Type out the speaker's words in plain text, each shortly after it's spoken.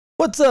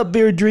What's up,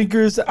 beer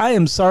drinkers? I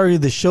am sorry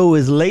the show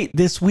is late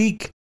this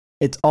week.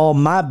 It's all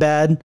my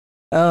bad.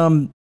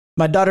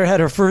 My daughter had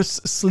her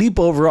first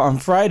sleepover on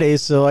Friday,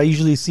 so I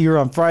usually see her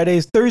on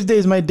Fridays. Thursday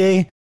is my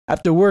day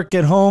after work,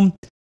 get home,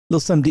 a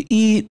little something to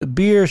eat, a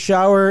beer,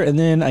 shower, and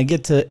then I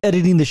get to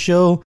editing the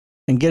show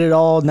and get it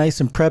all nice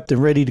and prepped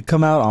and ready to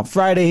come out on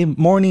Friday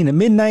morning at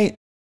midnight.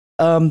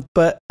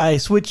 But I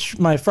switched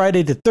my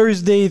Friday to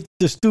Thursday,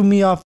 just threw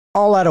me off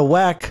all out of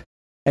whack.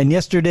 And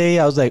yesterday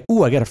I was like,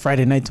 ooh, I got a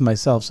Friday night to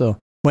myself. So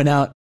went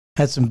out,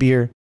 had some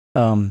beer,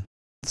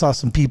 saw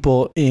some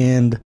people,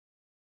 and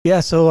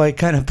yeah, so I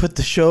kind of put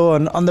the show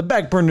on the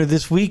back burner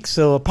this week.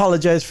 So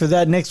apologize for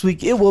that. Next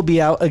week it will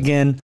be out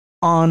again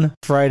on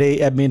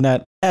Friday at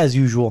midnight as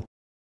usual.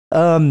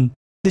 The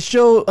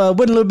show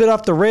went a little bit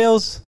off the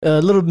rails,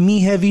 a little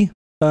me heavy.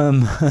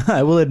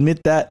 I will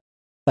admit that.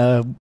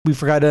 We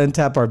forgot to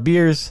untap our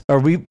beers, or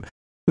we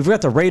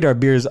forgot to rate our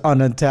beers on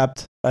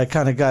Untapped. I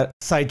kind of got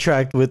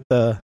sidetracked with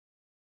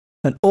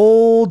an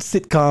old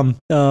sitcom,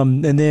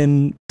 and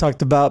then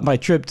talked about my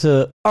trip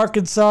to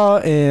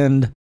Arkansas,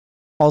 and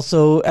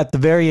also at the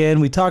very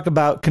end we talk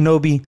about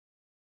Kenobi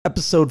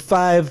episode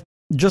 5.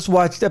 Just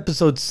watched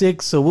episode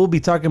 6, so we'll be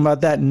talking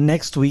about that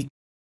next week.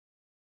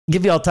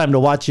 Give y'all time to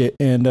watch it,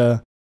 and I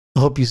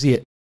hope you see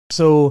it.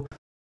 So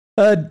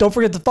don't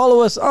forget to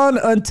follow us on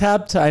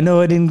Untapped. I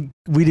know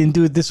we didn't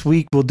do it this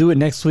week. We'll do it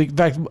next week. In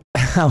fact,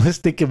 I was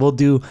thinking we'll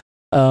do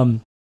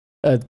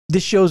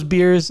this show's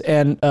beers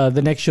and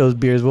the next show's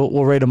beers.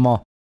 We'll rate them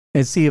all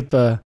and see if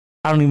I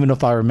don't even know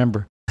if I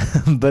remember.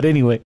 But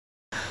anyway,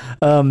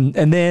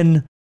 and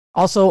then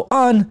also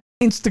on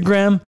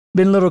Instagram,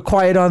 been a little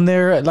quiet on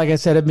there. Like I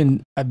said,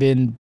 I've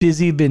been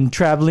busy, been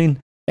traveling,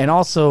 and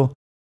also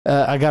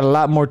I got a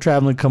lot more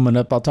traveling coming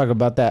up. I'll talk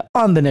about that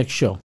on the next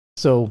show.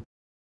 So,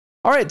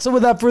 all right. So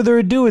without further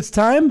ado, it's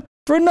time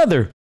for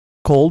another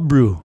cold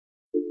brew.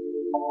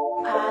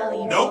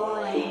 Nope.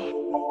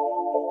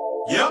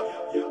 Yep.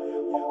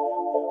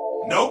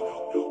 Nope.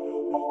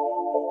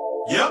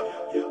 Yep.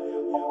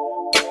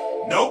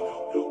 Nope.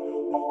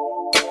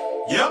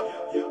 Yep.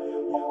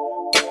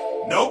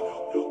 Nope.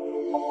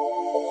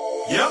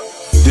 Yep.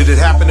 Did it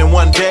happen in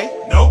one day?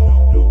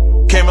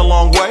 Nope. Came a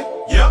long way?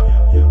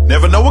 Yep.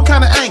 Never know what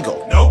kind of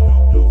angle?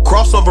 Nope.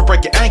 Crossover,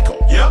 break your ankle?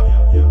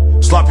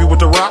 Yep. Sloppy with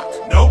the rock?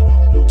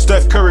 Nope.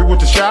 Steph Curry with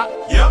the shot?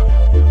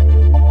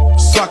 Yep.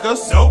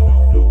 Suckers?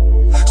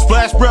 Nope.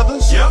 Splash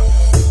Brothers? Yep.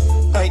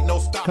 Ain't no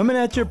stop. Coming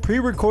at you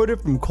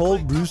pre-recorded from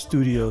Cold Brew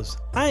Studios.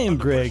 I am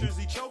Greg.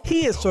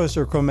 He is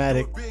Sorcerer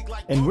Chromatic,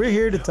 and we're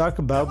here to talk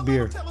about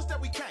beer.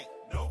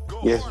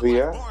 Yes,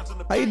 we are.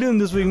 How you doing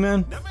this week,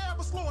 man?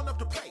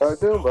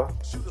 Doing well.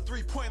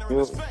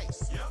 Doing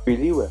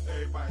really well.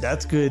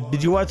 That's good.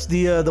 Did you watch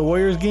the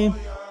Warriors game?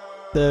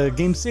 The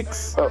game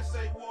 6? Oh,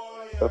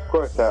 of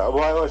course. I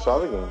watched all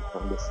the games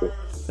on this day.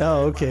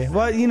 Oh, okay.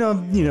 Well, you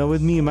know,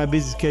 with me and my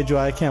busy schedule,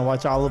 I can't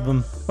watch all of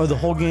them or the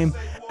whole game.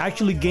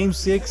 Actually, game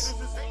 6,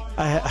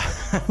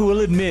 I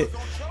will admit,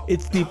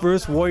 it's the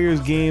first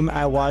Warriors game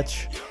I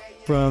watch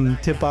from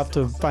tip-off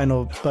to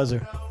final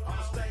buzzer.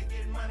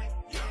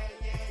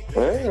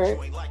 All right.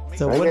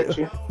 So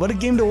what a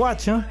game to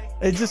watch, huh?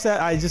 It just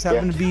I just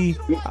happened to be.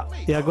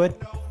 Yeah, go ahead.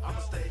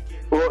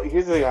 Well,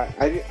 here's the thing.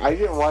 I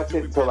didn't watch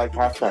it until like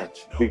halftime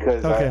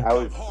because Okay. I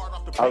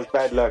was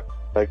bad luck.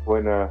 Like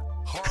when I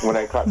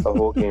caught the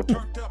whole game.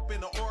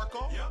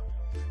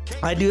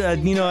 I do.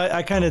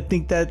 I kind of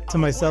think that to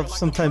myself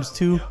sometimes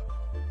too.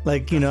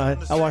 Like, I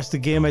watch the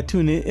game. I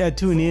tune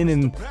in,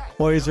 and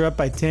Warriors are up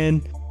by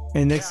 10,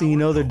 and next thing you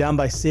know, they're down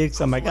by 6.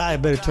 I'm like, I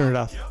better turn it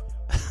off.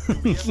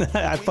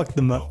 I fucked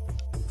them up.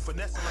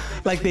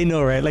 Like they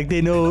know, right? Like they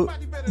know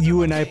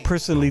you and I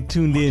personally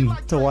tuned in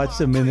to watch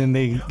them, and then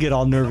they get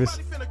all nervous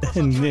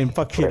and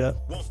fuck shit up.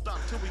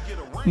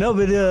 No,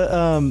 but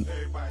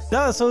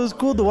so it was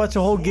cool to watch a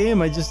whole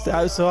game. I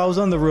was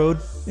on the road,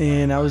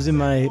 and I was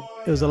it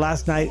was the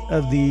last night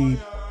of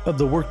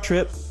the work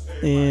trip,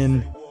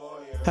 and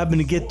happened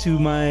to get to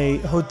my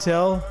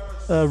hotel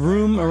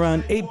room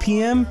around 8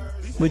 p.m.,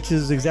 which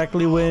is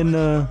exactly when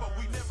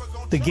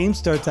the game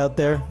starts out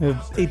there,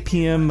 8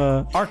 p.m.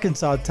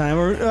 Arkansas time,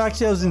 or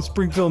actually I was in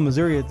Springfield,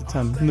 Missouri at the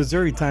time,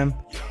 Missouri time.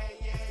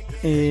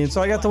 And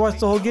so I got to watch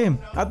the whole game.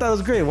 I thought it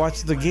was great.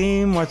 Watched the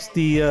game, watched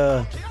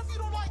the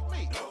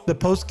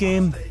post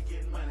game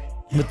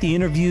with the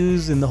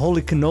interviews and the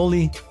holy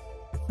cannoli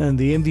and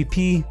the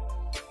MVP.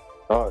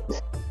 Oh,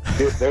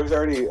 dude, there's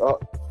already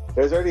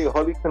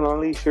holy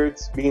cannoli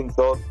shirts being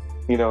sold,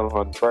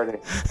 on Friday.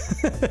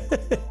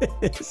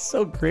 It's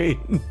so great.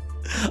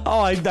 Oh,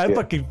 I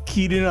fucking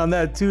keyed in on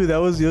that too. That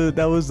was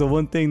the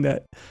one thing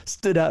that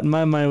stood out in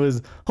my mind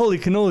was holy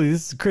cannoli.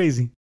 This is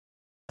crazy.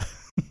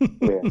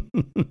 Yeah.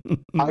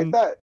 I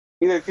thought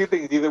either two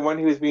things. Either one,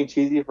 he was being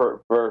cheesy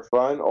for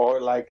fun,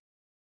 or like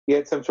he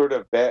had some sort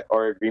of bet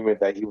or agreement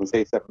that he would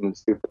say something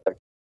stupid like.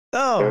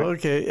 Oh,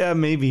 okay. Yeah,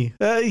 maybe.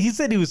 He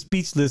said he was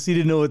speechless. He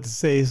didn't know what to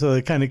say. So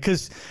it kind of,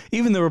 because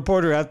even the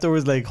reporter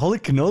afterwards, like, holy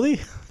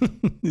cannoli?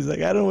 He's like,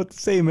 I don't know what to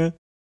say, man.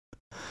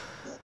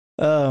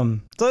 So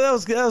that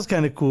was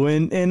kind of cool,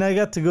 and I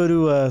got to go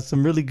to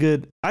some really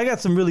good. I got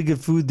some really good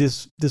food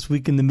this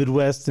week in the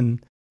Midwest,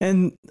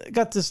 and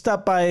got to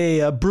stop by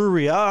a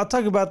brewery. I'll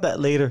talk about that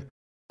later,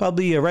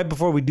 probably right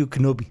before we do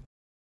Kenobi.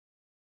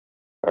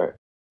 All right.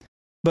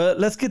 But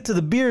let's get to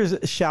the beers,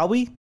 shall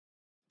we?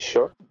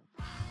 Sure.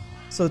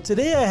 So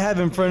today I have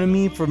in front of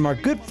me from our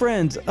good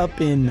friends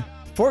up in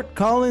Fort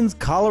Collins,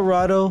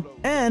 Colorado,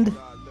 and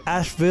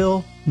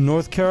Asheville,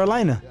 North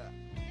Carolina.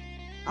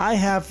 I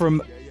have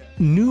from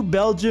New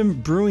Belgium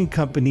Brewing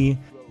Company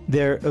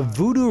their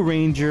Voodoo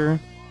Ranger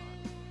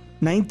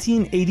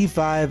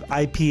 1985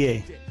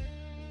 IPA.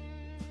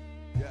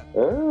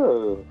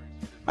 Oh.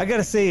 I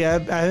gotta say, I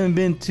haven't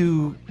been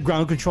to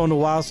Ground Control in a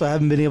while, so I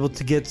haven't been able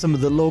to get some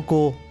of the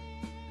local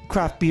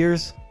craft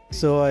beers.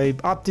 So I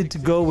opted to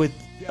go with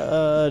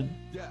a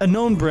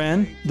known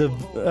brand.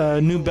 The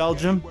New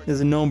Belgium is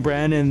a known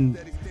brand, and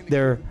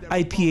their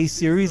IPA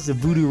series, the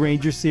Voodoo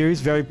Ranger series,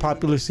 very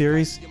popular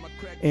series.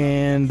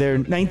 And their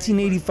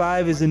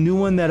 1985 is a new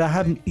one that I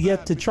haven't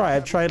yet to try.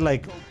 I've tried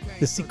like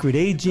the Secret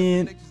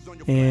Agent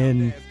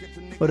and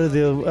what are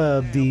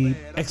the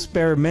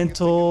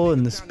Experimental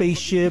and the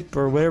Spaceship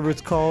or whatever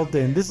it's called.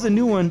 And this is a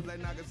new one,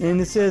 and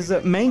it says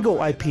Mango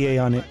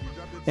IPA on it.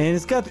 And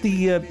it's got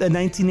the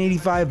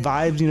 1985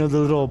 vibes, you know, the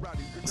little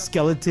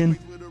skeleton.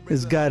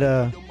 It's got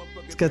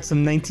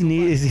some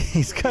 1980s.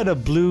 He's got a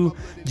blue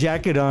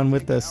jacket on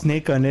with a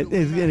snake on it.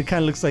 It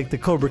kind of looks like the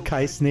Cobra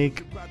Kai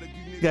snake.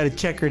 Got a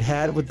checkered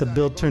hat with the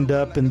bill turned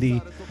up, and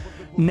the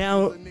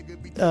now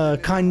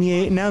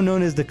Kanye, now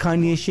known as the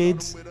Kanye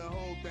shades.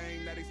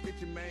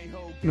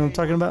 You know what I'm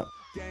talking about?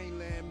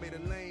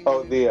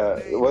 Oh, the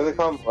what are they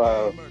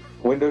called?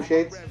 Window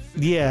shades?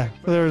 Yeah,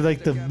 they're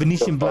like the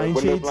Venetian blind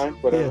shades.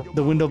 Yeah,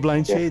 the window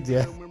blind shades.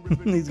 Yeah,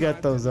 he's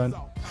got those on.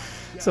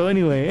 So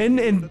anyway,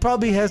 and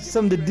probably has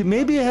something to do.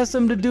 Maybe it has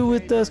something to do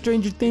with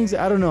Stranger Things.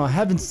 I don't know. I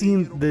haven't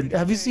seen the.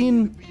 Have you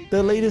seen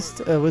the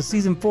latest? Was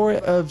season 4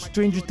 of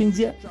Stranger Things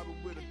yet?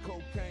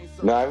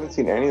 No, I haven't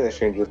seen any of the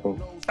Stranger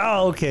Things.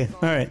 Oh, okay,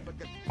 all right.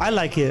 I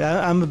like it.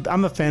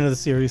 I'm a fan of the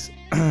series,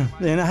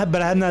 but I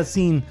have not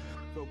seen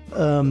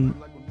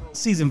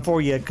season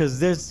 4 yet because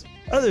there's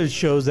other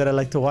shows that I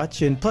like to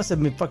watch, and plus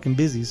I've been fucking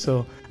busy,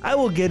 so I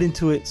will get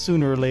into it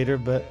sooner or later.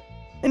 But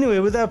anyway,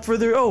 without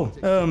further,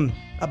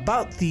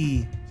 about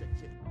the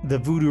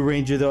Voodoo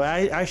Ranger though,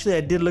 I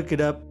did look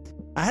it up.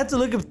 I had to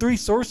look up 3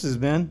 sources,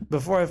 man,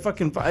 before I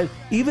fucking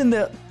even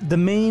the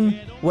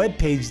main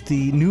webpage,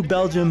 the New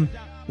Belgium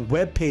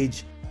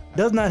webpage,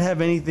 does not have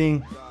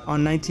anything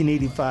on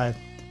 1985.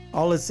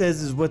 All it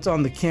says is what's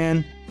on the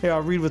can. Here,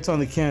 I'll read what's on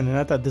the can, and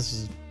I thought this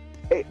was.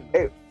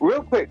 Hey,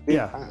 real quick.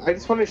 Yeah. I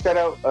just want to shout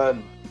out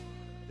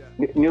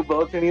New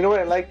Belgium. You know what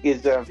I like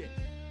is,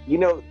 you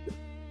know,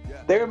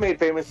 they're made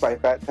famous by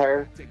Fat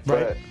Tire,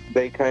 but Right.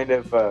 they kind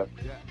of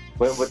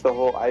went with the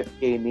whole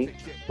IPA niche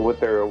with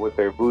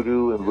their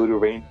Voodoo and Voodoo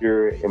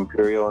Ranger,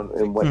 Imperial,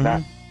 and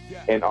whatnot,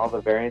 and all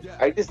the variants.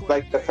 I just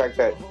like the fact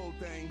that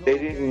they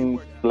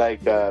didn't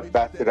like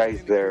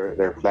bastardize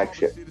their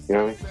flagship. You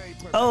know what I mean?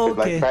 Oh,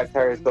 okay. Like Fat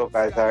Tire is still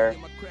Fat Tire.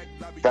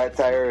 Fat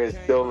Tire is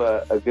still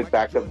a good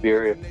backup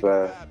beer if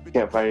you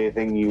can't find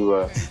anything you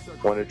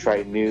want to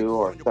try new,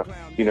 or something,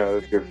 you know,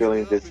 if you're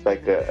feeling just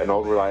like an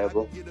old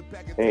reliable.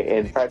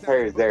 And Fat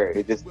Tire is there.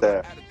 It just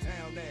the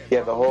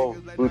whole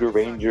Voodoo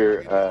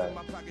Ranger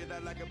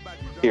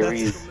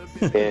series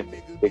and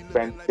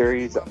Expense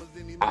series.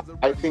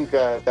 I think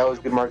that was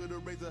good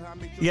marketing.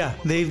 Yeah,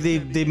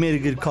 they made a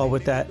good call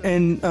with that.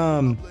 And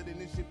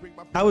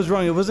I was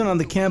wrong. It wasn't on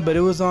the can, but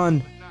it was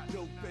on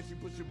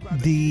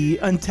the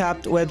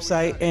Untapped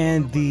website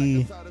and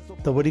the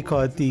what do you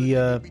call it?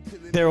 The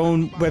their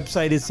own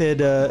website. It said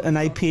an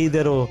IPA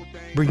that'll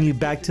bring you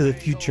back to the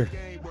future.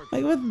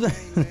 Like what?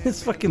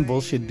 It's fucking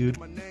bullshit, dude.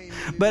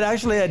 But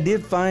actually, I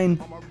did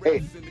find.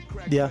 Hey,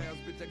 Yeah.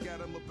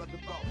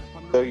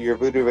 so your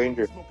Voodoo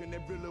Ranger,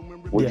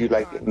 would you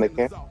like it in the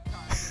can?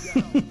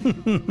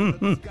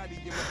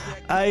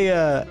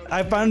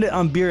 I found it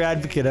on Beer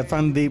Advocate. I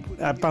found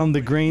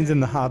the grains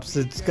and the hops.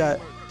 It's got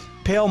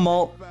pale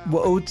malt,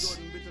 oats,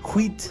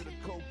 wheat,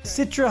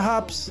 Citra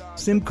hops,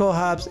 Simcoe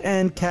hops,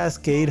 and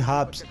Cascade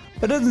hops.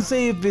 It doesn't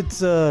say if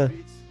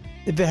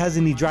it has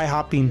any dry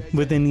hopping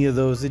with any of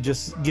those. It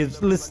just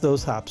lists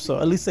those hops. So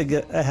at least I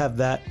have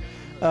that.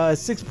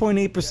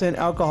 6.8%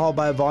 alcohol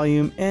by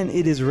volume, and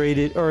it is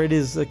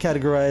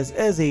categorized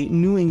as a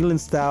New England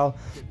style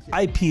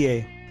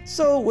IPA.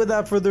 So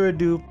without further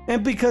ado,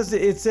 and because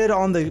it said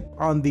on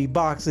the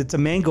box it's a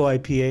mango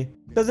IPA,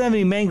 doesn't have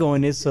any mango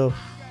in it, so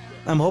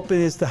I'm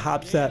hoping it's the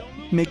hops that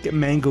make it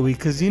mango-y,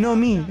 because you know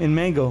me and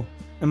mango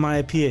and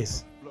my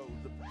IPAs.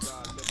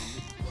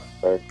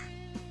 Right.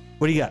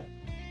 What do you got?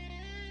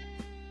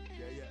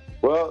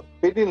 Well,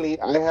 fittingly,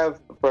 I have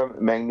from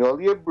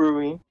Magnolia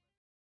Brewing,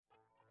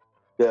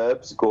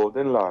 Dub's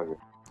Golden Lager.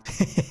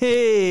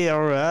 Hey,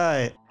 all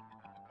right.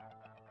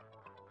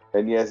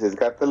 And yes, it's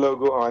got the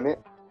logo on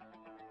it.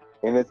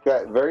 And it's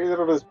got very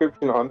little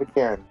description on the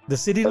can. The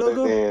city other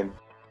logo? than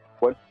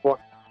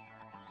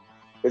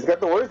it's got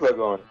the words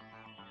logo on it.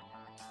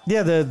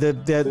 Yeah,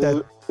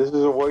 This is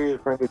a Warriors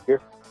branded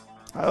beer.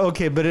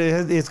 Okay, but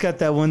it's got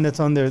that one that's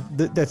on there,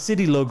 that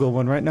city logo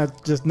one, right?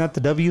 Not the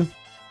W.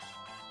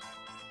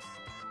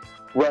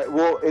 Right.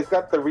 Well, it's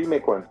got the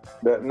remake one,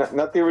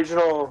 not the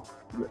original.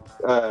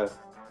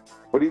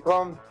 What do you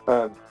call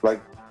them?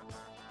 Like,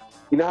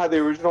 you know how the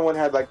original one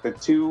had like the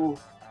two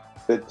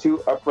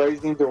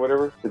uprisings or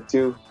whatever.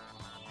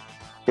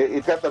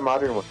 It's got the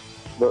modern one.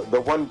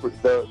 The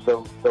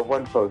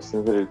one post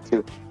instead of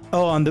two.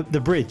 Oh, on the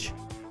bridge.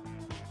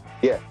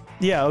 Yeah.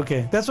 Yeah.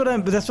 Okay. That's what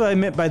I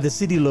meant by the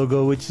city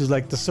logo, which is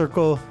like the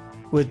circle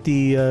with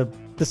the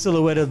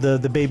silhouette of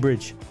the Bay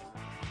Bridge.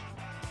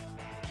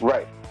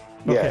 Right.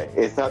 Yeah. Okay.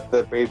 It's not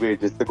the Bay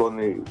Bridge. It's the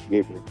Golden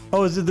Gate Bridge.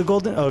 Oh, is it the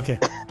Golden? Oh, okay.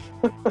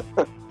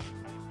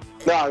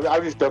 No,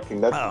 I'm just joking.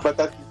 But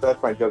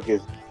that's my joke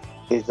is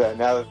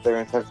now that they're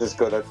in San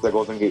Francisco, that's the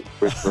Golden Gate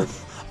Bridge.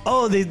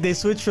 Oh, they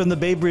switched from the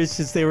Bay Bridge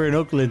since they were in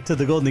Oakland to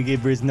the Golden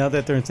Gate Bridge. Now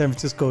that they're in San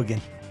Francisco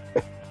again.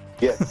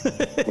 Yes.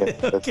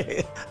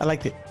 Okay, I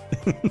liked it.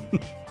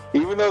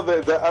 Even though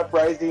the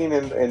uprising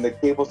and the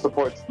cable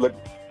supports look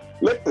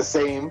the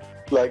same,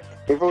 like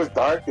if it was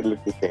dark, it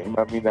looked the same.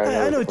 I mean,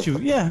 I know what you.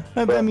 Yeah,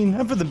 I mean,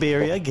 I'm from the Bay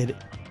Area. I get it.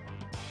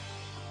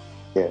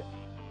 Yeah.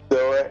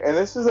 So, and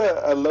this is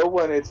a low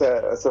one. It's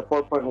a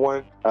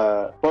 4.1,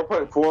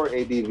 4.4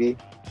 ABV.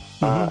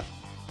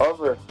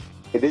 However,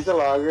 it is a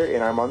lager,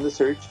 and I'm on the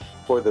search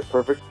for the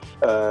perfect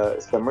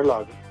summer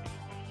lager.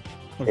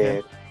 Okay.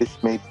 And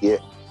this may be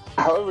it.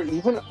 However,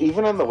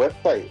 even on the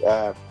website,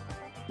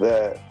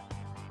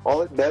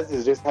 all it does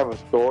is just have a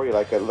story,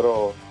 like a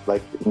little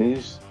like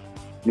news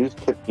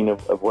clipping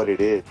of what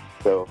it is.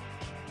 So,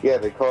 yeah,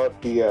 they call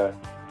it the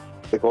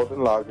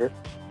Golden Lager,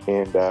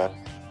 and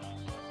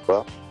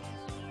well,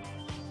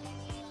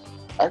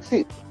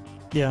 actually,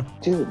 Yeah.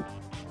 dude,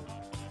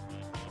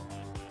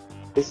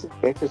 this is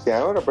interesting.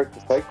 I want to break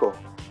the cycle,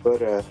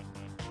 but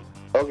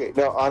okay,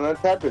 no, on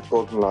Untapped it's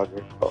Golden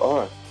Lager. Hold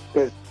on,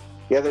 because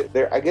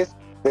I guess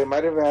they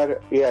might have had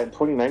in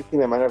 2019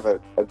 they might have a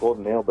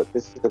golden ale, but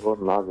this is the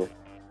Golden Lager.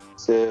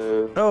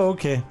 So. Oh,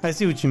 okay. I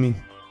see what you mean.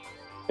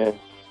 Yeah.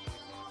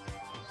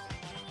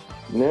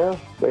 No,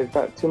 there's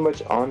not too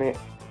much on it,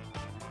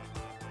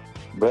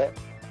 but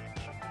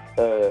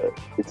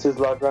it says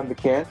lager on the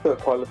can, so it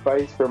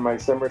qualifies for my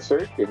summer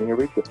search, and here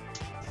we go.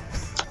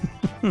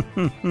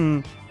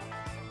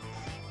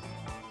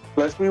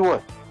 Plus we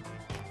won.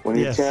 When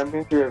you're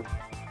champions, you're...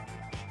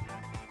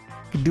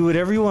 You do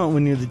whatever you want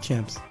when you're the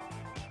champs.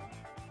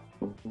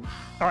 Mm-hmm.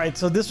 All right,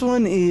 so this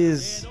one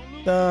is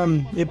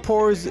it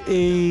pours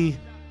a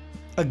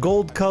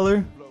gold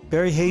color,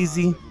 very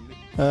hazy,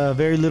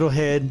 very little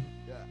head,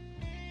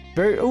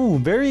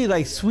 very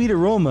like sweet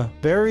aroma,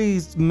 very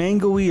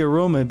mango-y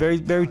aroma, very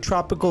very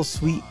tropical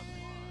sweet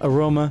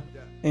aroma,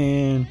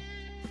 and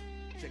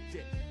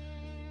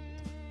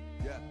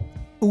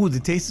the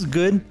taste is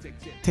good.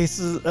 Tastes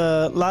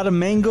a lot of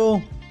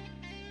mango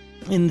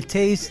in the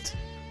taste,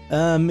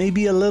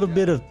 maybe a little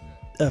bit of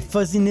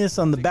fuzziness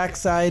on the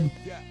backside.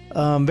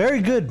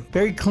 Very good,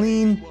 very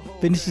clean.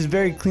 Finishes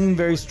very clean,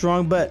 very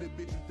strong, but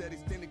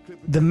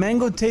the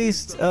mango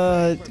taste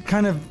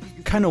kind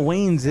of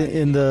wanes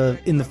in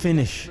the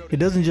finish. It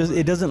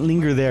doesn't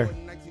linger there.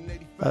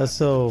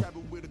 So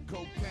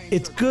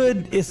it's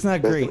good. It's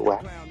not great.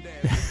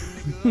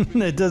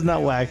 It does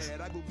not wax.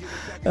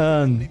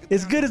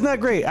 It's good. It's not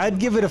great. I'd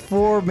give it a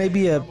 4,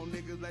 maybe a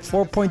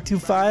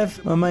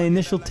 4.25 on my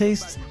initial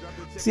taste.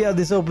 See how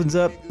this opens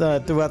up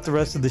throughout the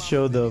rest of the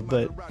show, though.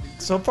 But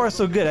so far,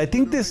 so good. I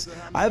think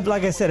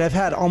like I said, I've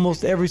had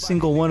almost every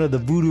single one of the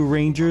Voodoo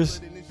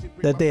Rangers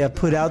that they have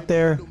put out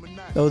there.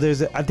 Oh,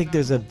 I think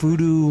there's a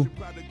Voodoo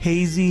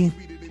Hazy.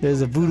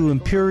 There's a Voodoo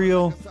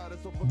Imperial.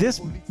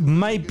 This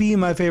might be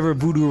my favorite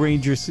Voodoo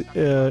Rangers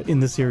in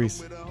the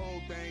series.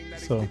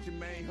 So,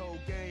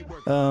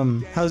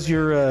 how's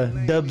your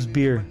Dubs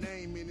beer?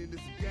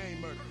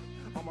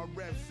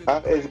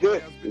 It's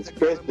good. It's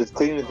crisp. It's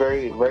clean. It's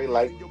very, very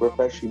light,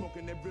 refreshing.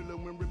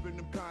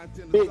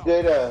 Be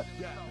a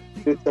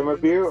good summer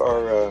beer,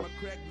 or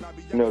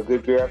a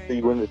good beer after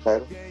you win the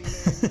title.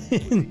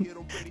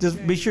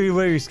 Just be sure you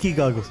wear your ski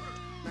goggles.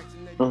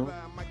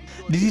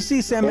 Mm-hmm. Did you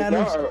see Sam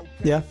Adams?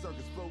 Yeah.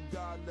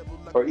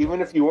 Or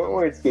even if you weren't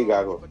wearing ski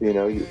goggles,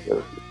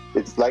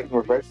 it's light and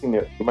refreshing.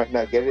 You might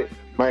not get it.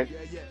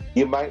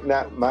 You might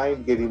not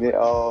mind getting it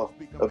all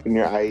up in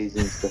your eyes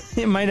and stuff.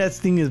 It might not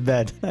sting as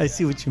bad. I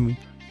see what you mean.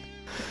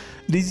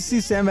 Did you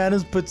see Sam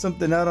Adams put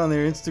something out on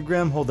their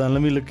Instagram? Hold on,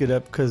 let me look it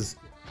up, because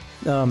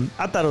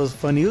I thought it was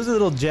funny. It was a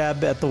little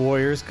jab at the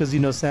Warriors,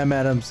 because Sam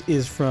Adams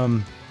is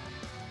from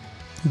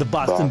the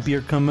Boston Beer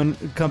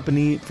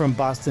Company from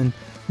Boston,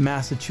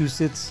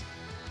 Massachusetts.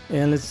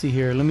 And let's see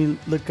here. Let me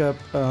look up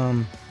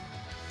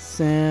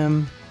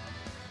Sam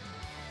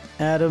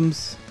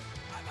Adams.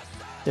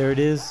 There it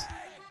is.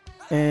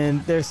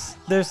 And their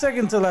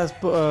second to last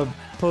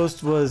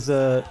post was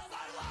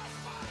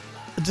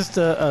just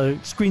a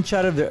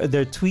screenshot of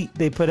their tweet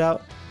they put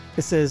out.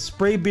 It says,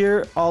 "Spray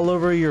beer all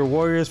over your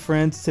Warriors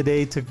friends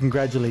today to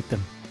congratulate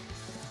them."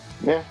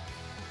 Yeah.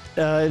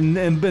 And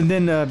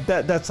then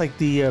that's like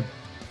the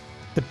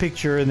the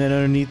picture, and then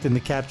underneath in the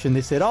caption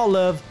they said all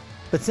love,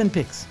 but send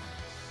pics.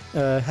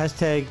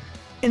 Hashtag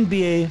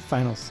NBA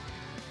Finals.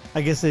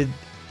 I guess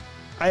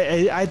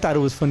I thought it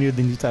was funnier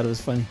than you thought it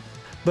was funny.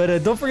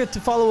 But don't forget to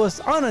follow us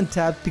on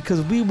Untapped,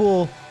 because we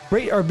will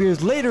rate our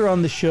beers later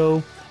on the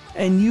show,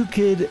 and you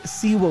could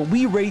see what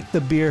we rate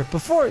the beer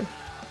before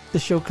the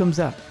show comes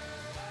out.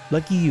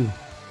 Lucky you.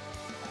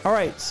 All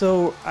right,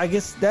 so I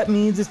guess that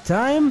means it's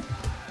time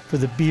for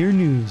the beer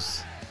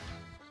news.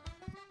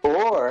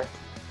 Or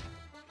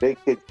they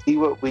could see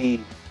what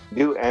we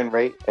do and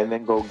rate, and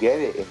then go get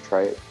it and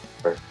try it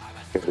for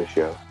the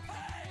show.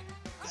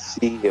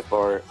 See if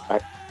our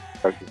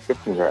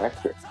descriptions are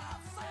accurate.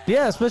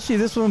 Yeah, especially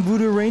this one,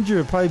 Voodoo Ranger,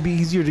 would probably be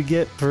easier to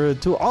get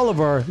to all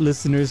of our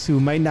listeners who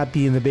might not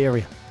be in the Bay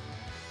Area.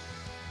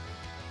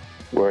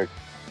 Word.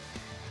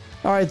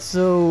 All right,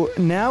 so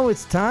now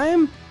it's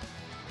time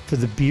for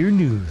the beer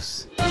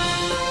news.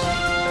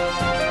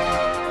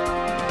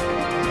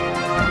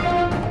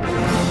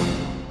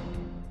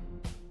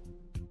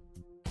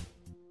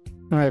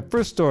 All right,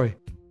 first story.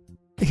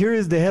 Here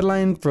is the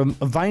headline from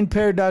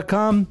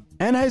VinePair.com.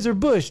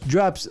 Anheuser-Busch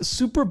drops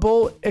Super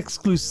Bowl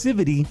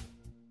exclusivity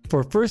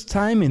for first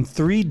time in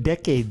 3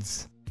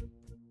 decades.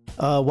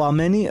 While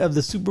many of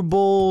the Super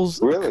Bowls...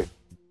 Really?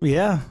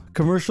 Yeah,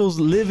 commercials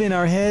live in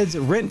our heads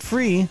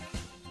rent-free.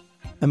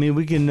 I mean,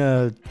 we can...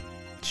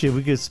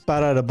 we could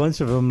spot out a bunch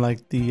of them,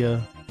 like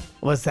the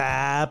What's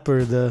Up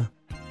or the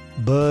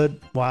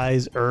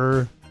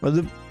Budweiser or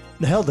the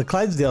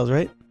Clydesdales,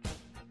 right?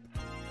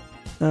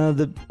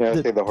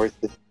 The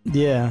horses.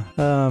 Yeah.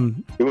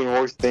 Doing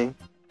horse thing.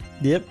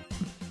 Yep.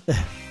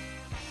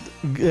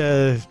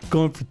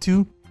 Going for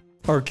 2,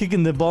 or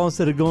kicking the ball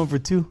instead of going for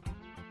 2.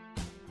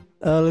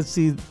 Let's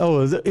see.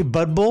 Oh, is it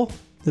Bud Bowl?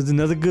 There's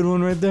another good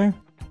one right there.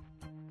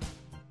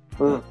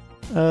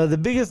 The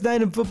biggest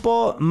night in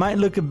football might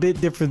look a bit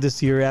different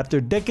this year.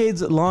 After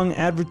decades-long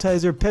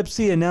advertiser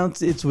Pepsi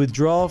announced its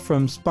withdrawal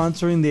from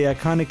sponsoring the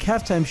iconic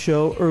halftime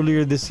show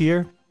earlier this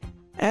year,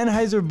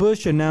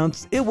 Anheuser-Busch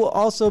announced it will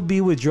also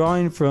be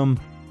withdrawing from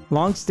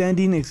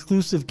long-standing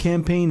exclusive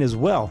campaign as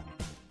well.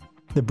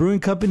 The brewing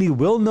company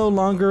will no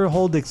longer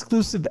hold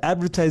exclusive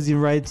advertising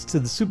rights to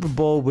the Super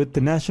Bowl with the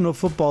National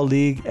Football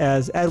League,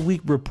 as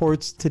Adweek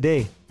reports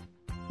today.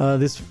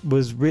 This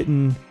was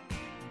written,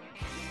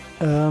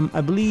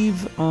 I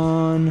believe,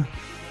 on...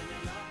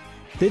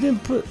 They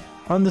didn't put...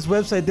 On this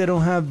website, they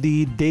don't have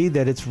the day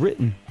that it's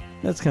written.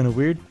 That's kind of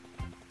weird.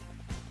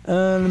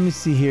 Let me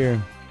see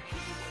here.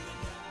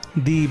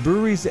 The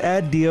brewery's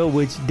ad deal,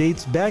 which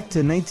dates back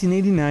to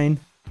 1989,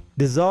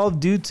 dissolved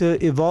due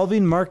to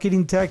evolving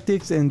marketing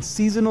tactics and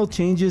seasonal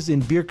changes in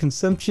beer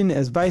consumption,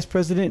 as Vice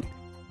President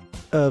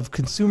of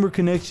Consumer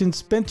Connections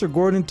Spencer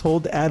Gordon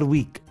told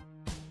Adweek.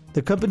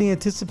 The company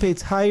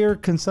anticipates higher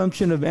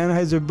consumption of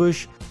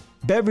Anheuser-Busch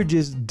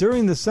beverages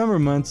during the summer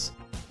months,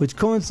 which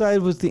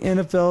coincide with the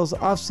NFL's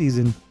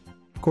offseason.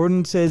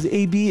 Gordon says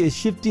AB is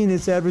shifting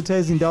its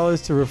advertising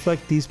dollars to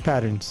reflect these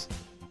patterns.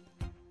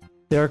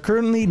 There are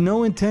currently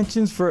no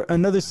intentions for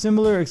another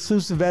similar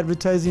exclusive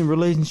advertising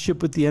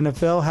relationship with the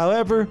NFL.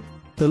 However,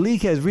 the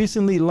league has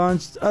recently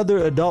launched other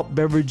adult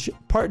beverage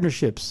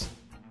partnerships.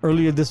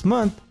 Earlier this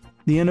month,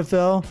 the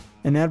NFL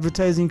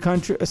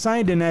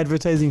signed an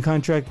advertising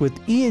contract with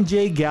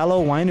E&J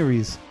Gallo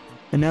Wineries,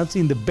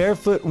 announcing the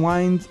Barefoot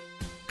Wine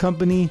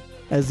Company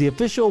as the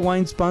official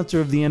wine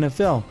sponsor of the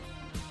NFL.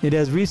 It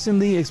has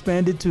recently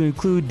expanded to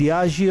include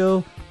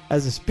Diageo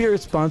as a spirit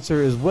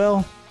sponsor as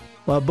well.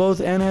 While both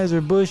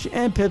Anheuser-Busch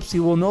and Pepsi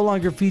will no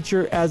longer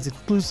feature as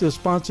exclusive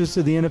sponsors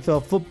to the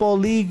NFL Football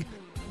League,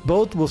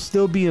 both will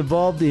still be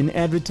involved in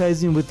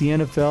advertising with the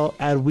NFL,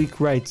 Adweek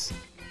writes.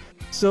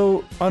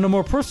 So, on a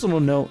more personal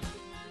note,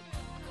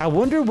 I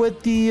wonder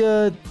what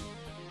the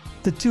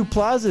 2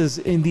 plazas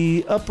in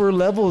the upper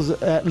levels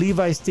at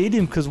Levi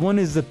Stadium, because one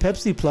is the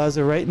Pepsi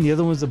Plaza, right, and the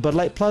other one's the Bud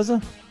Light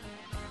Plaza?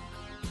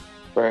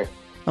 Right.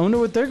 I wonder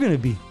what they're going to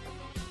be.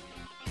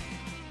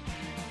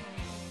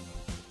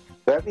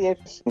 That'd be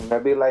interesting.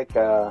 That'd be like,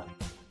 I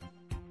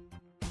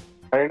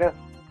don't know.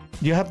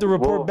 You have to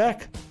report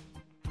back.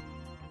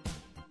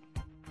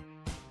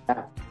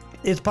 Yeah.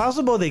 It's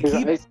possible they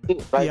keep...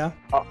 Yeah.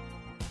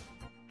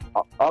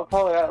 I'll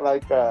call it out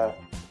like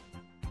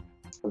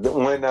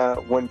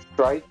when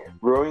Strike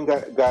Brewing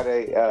got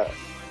a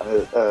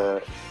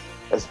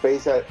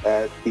space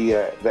at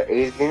the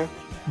A's game,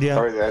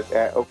 or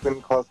at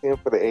Oakland Coliseum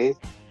for the A's.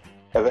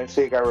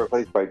 Eventually, it got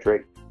replaced by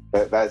Drake.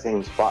 That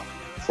same spot.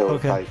 So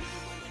it's like.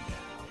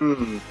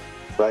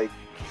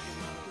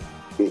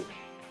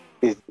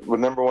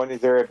 Number one, is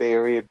there a Bay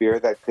Area beer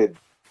that could,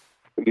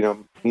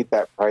 meet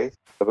that price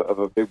of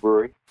a big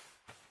brewery?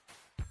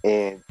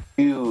 And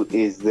 2,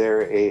 is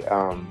there is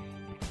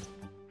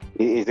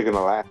it going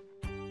to last?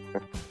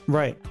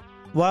 Right.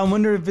 Well, I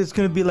wonder if it's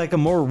going to be like a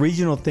more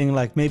regional thing,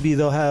 like maybe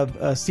they'll have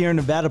a Sierra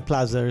Nevada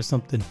Plaza or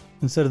something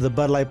instead of the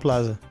Bud Light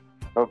Plaza.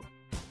 Oh,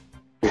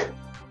 yeah,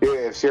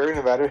 if Sierra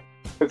Nevada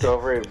took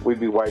over, we'd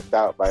be wiped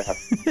out by half.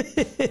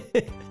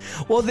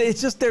 Well,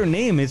 it's just their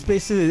name. It's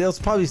basically, they'll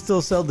probably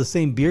still sell the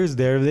same beers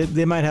there.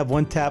 They might have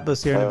one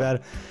Tapas here in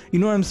Nevada. You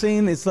know what I'm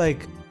saying? It's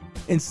like,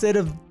 instead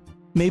of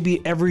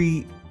maybe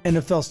every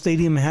NFL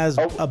stadium has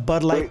a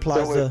Bud Light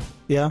Plaza.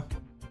 Yeah.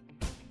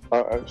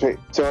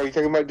 So are you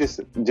talking about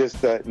just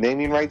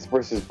naming rights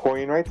versus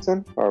pouring rights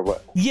then, or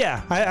what?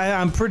 Yeah,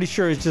 I'm pretty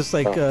sure it's just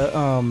like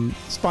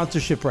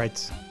sponsorship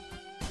rights.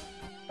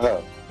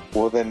 Oh,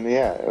 well then,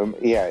 yeah,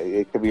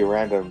 it could be a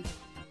random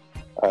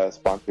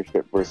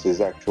sponsorship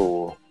versus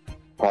actual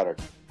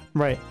product.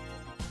 Right.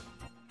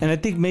 And I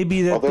think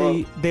maybe that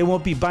they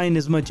won't be buying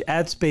as much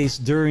ad space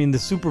during the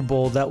Super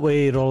Bowl. That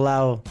way it'll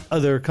allow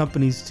other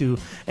companies to.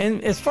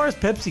 And as far as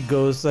Pepsi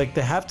goes, like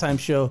the halftime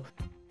show,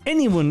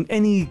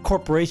 any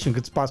corporation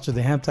could sponsor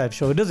the halftime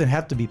show. It doesn't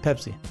have to be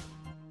Pepsi.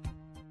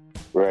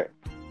 Right.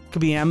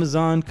 Could be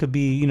Amazon, could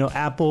be,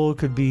 Apple,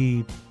 could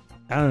be,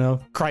 I don't know,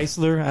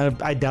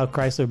 Chrysler. I doubt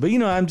Chrysler, but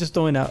I'm just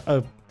throwing out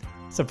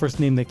it's the first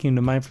name that came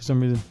to mind for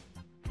some reason.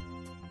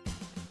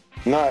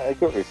 No, I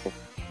get what you're saying.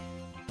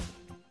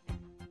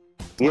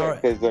 Yeah,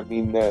 because I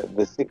mean,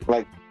 the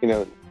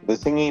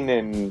singing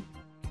and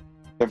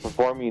the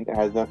performing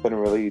has nothing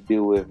really to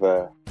do with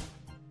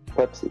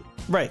Pepsi.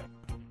 Right.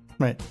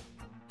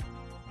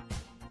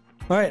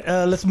 All right,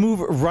 let's move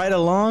right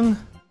along.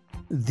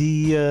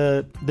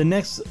 The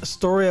next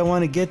story I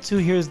want to get to,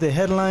 here's the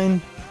headline.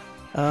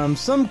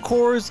 Some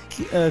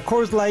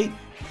Coors Light,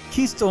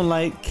 Keystone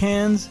Light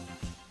cans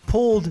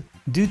pulled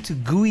due to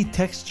gooey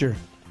texture.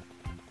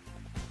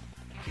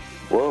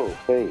 Whoa,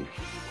 hey.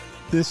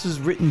 This was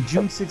written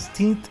June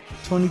 16th,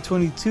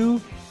 2022.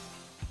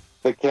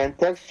 The can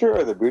texture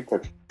or the beer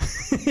texture?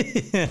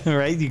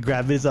 Right? You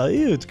grab it, it's all,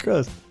 ew, it's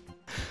gross.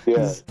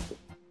 Yeah.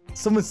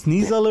 Someone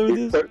sneeze all over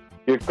this?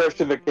 You're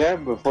crushing the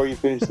can before you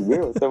finish the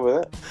beer. What's up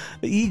with that?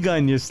 The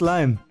E-gun, your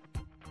slime.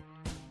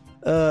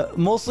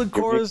 Molson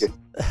Coors.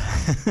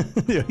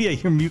 Yeah,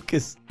 your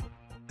mucus.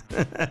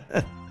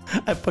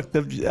 I fucked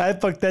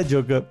that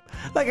joke up,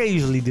 like I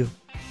usually do.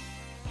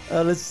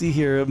 Let's see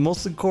here.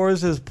 Molson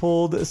Coors has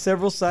pulled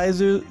several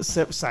sizes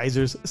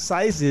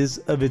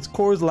of its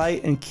Coors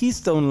Light and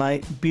Keystone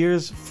Light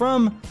beers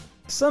from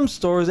some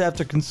stores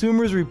after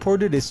consumers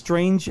reported a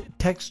strange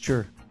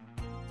texture.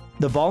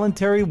 The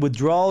voluntary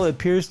withdrawal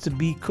appears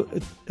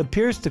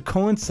to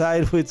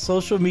coincide with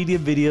social media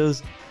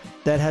videos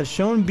that have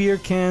shown beer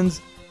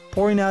cans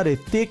pouring out a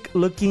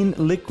thick-looking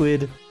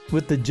liquid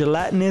with a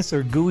gelatinous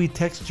or gooey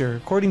texture,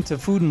 according to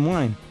Food and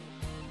Wine.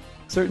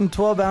 Certain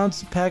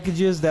 12-ounce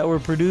packages that were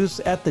produced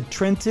at the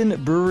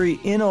Trenton Brewery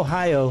in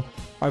Ohio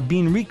are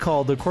being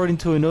recalled, according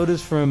to a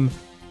notice from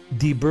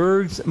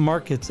DeBerg's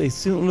Markets, a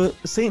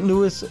St.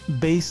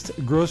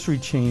 Louis-based grocery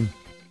chain.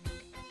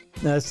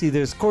 Now, let's see,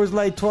 there's Coors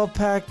Light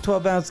 12-pack,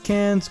 12-ounce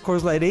cans,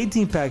 Coors Light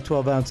 18-pack,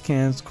 12-ounce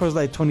cans, Coors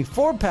Light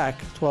 24-pack,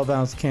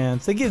 12-ounce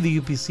cans. They give the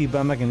UPC, but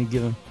I'm not going to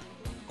give them.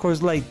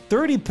 Coors Light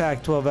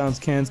 30-pack, 12-ounce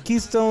cans,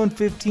 Keystone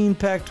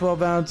 15-pack,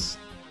 12-ounce,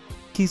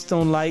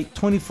 Keystone Light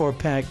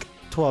 24-pack,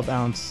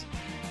 12-ounce.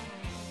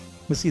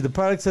 Let's see, the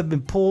products have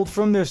been pulled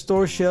from their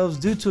store shelves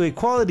due to a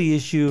quality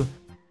issue.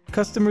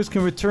 Customers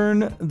can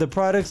return the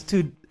products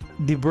to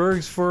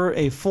DeBerg's for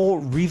a full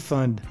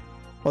refund.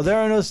 While there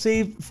are no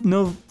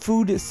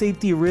food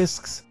safety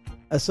risks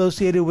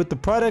associated with the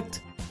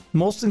product,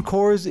 Molson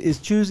Coors is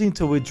choosing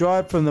to withdraw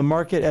it from the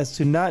market as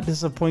to not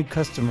disappoint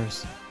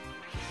customers.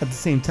 At the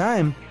same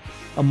time,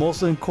 a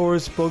Molson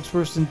Coors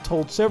spokesperson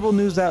told several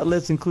news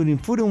outlets, including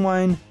Food and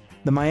Wine,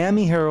 the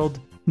Miami Herald,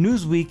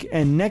 Newsweek,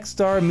 and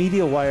Nexstar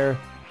Media Wire,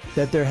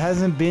 that there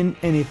hasn't been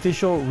an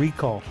official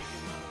recall.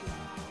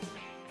 Can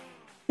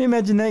you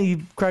imagine that? You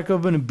crack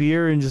open a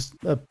beer and just,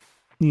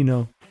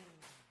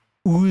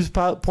 ooze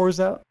pours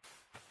out?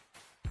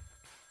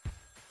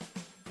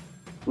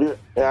 Yeah,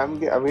 I'm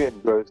getting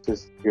gross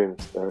just hearing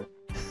the story.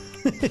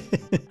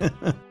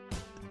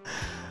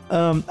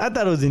 I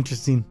thought it was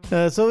interesting.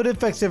 So it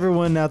affects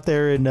everyone out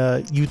there in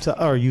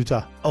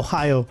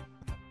Ohio.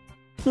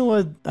 You know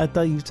what? I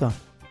thought Utah.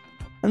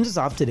 I'm just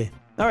off today.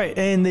 All right,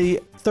 and the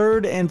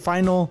third and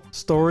final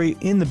story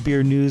in the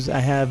beer news I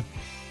have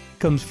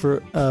comes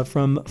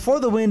from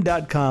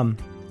forthewin.com.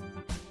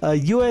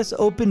 U.S.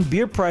 Open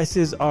beer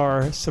prices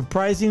are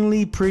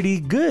surprisingly pretty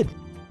good.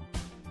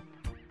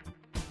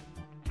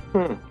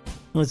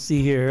 Let's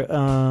see here.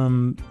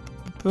 Boom.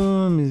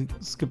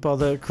 Skip all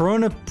the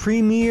Corona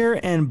Premier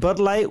and Bud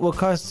Light will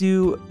cost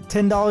you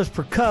 $10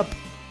 per cup,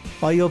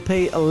 while you'll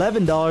pay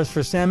 $11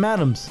 for Sam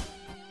Adams.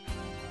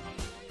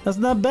 That's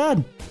not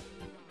bad.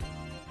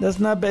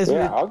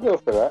 Yeah, I'll go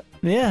for that.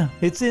 Yeah,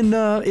 it's in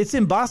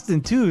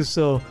Boston too.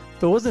 So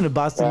if it wasn't in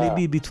Boston,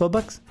 maybe it'd be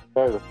 $12. That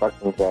was a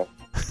fucking guy.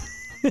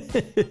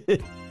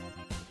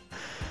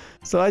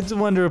 So I just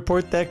wanted to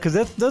report that because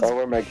that's. I'll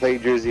wear my Clay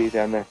jersey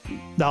down there.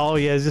 Oh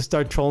yeah, just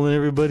start trolling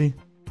everybody.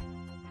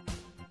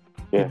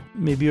 Yeah.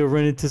 Maybe you'll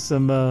run into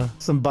some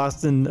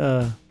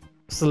Boston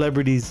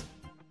celebrities.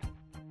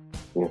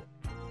 Yeah.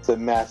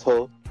 Some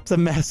asshole.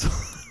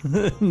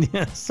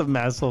 Yeah, some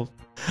asshole.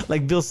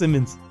 Like Bill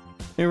Simmons.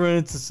 They run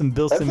into some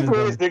Bill That's the Simmons.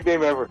 greatest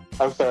nickname ever.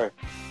 I'm sorry.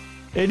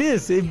 It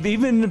is.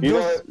 Even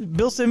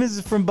Bill Simmons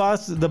is from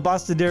the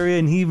Boston area,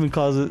 and he even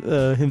calls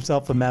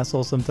himself a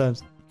masshole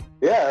sometimes.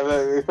 Yeah,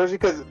 especially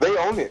because they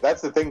own it.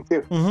 That's the thing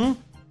too. Mm-hmm.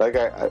 Like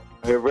I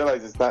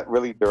realize it's not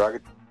really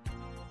derogatory.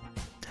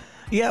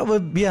 Yeah,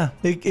 well, yeah,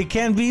 it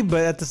can be,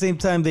 but at the same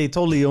time, they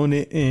totally own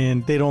it,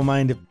 and they don't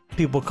mind if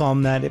people call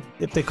them that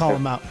if they call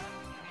them out.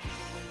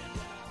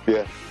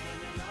 Yeah.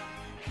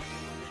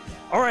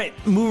 All right,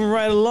 moving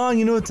right along.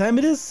 You know what time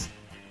it is?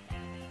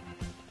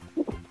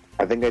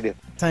 I think I do.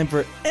 Time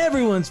for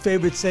everyone's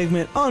favorite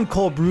segment on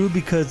Cold Brew,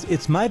 because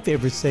it's my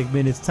favorite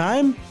segment. It's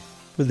time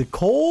for the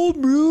Cold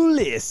Brew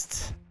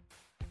List.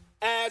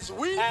 As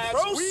we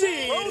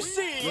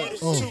proceed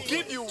to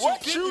give you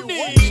what you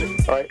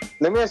need. All right,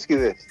 let me ask you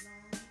this.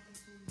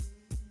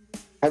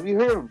 Have you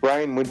heard of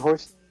Brian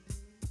Windhorst?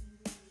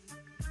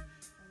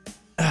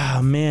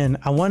 Oh, man,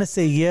 I want to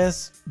say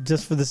yes,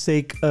 just for the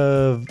sake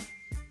of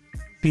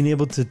being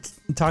able to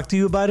talk to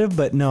you about it,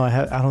 but no,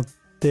 I don't.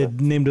 The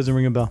name doesn't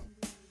ring a bell.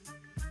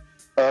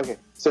 Okay,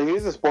 so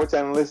he's a sports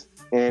analyst,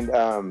 and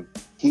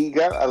he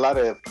got a lot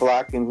of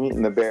flack and heat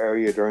in the Bay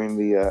Area during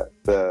the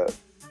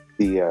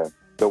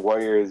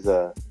Warriors.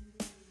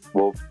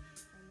 Well,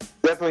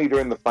 definitely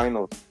during the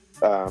finals,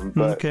 but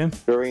Okay.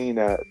 during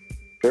the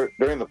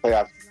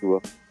playoffs, if you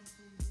will.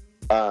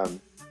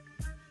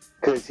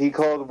 Because he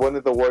called one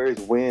of the Warriors'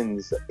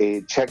 wins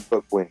a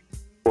checkbook win,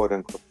 quote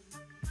unquote.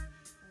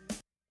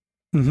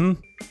 Mm-hmm.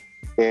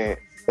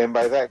 And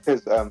by that,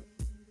 because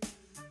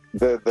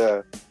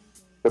the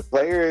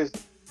players,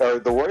 or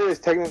the Warriors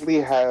technically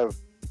have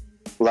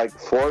like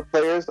 4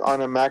 players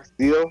on a max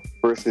deal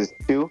versus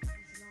 2,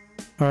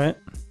 All right.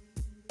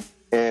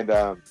 and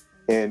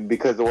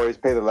because the Warriors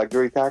pay the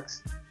luxury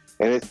tax,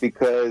 and it's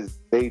because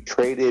they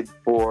traded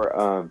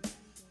for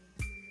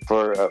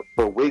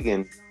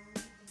Wiggins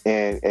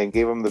and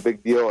gave him the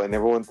big deal, and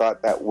everyone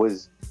thought that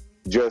was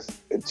just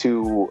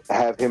to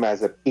have him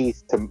as a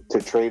piece to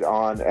trade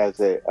on as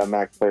a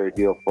max player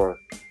deal for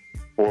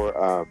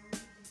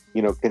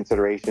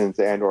considerations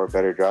and or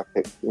better draft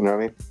picks. You know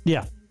what I mean?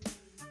 Yeah.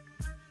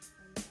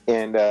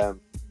 And at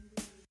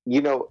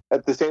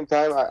the same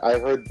time, I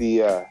heard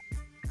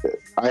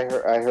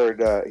I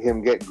heard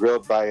him get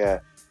grilled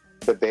by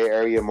the Bay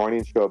Area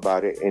morning show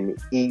about it, and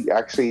he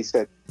actually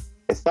said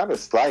it's not a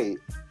slight.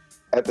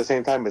 At the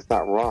same time, it's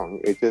not wrong.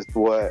 It's just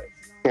what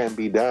can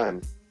be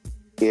done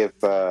if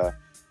a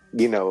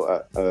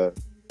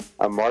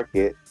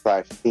market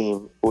 /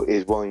 team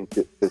is willing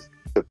to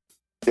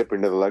dip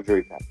into the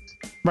luxury tax.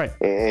 Right.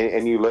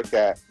 And you look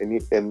at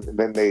and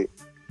then they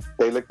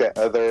looked at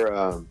other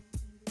other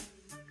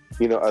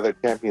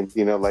champions,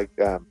 like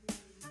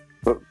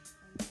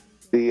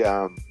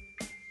the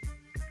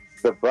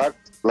Bucks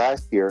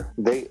last year.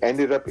 They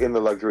ended up in the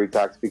luxury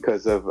tax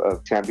because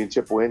of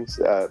championship wins.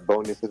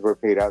 Bonuses were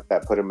paid out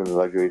that put them in the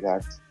luxury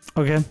tax.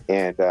 Okay.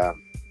 And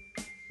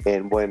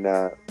when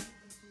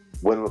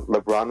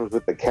LeBron was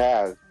with the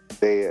Cavs,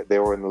 they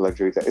were in the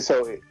luxury tax.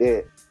 So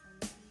it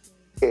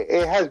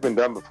has been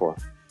done before.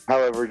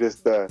 However,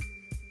 just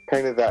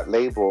kind of that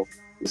label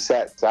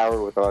sat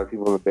sour with a lot of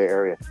people in the Bay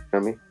Area. You know what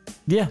I mean?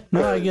 Yeah.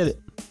 No, I get it.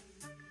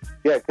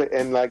 Yeah,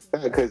 and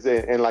because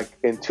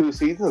in 2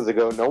 seasons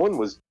ago, no one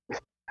was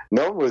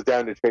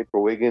down to trade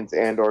for Wiggins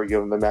and or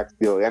give him the max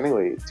deal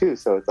anyway, too.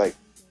 So it's like,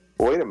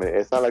 wait a minute,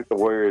 it's not like the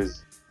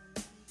Warriors,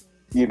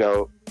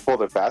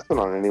 pulled a fast one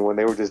on anyone.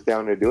 They were just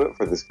down to do it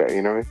for this guy.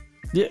 You know what I mean?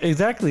 Yeah,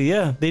 exactly.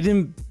 Yeah, they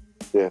didn't.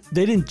 Yeah.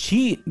 They didn't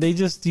cheat. They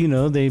just,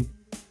 they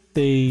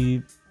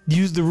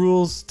used the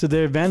rules to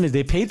their advantage.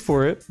 They paid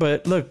for it,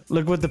 but look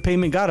what the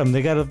payment got them.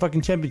 They got a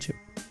fucking championship.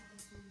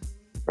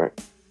 Right.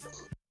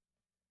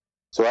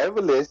 So I have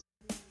a list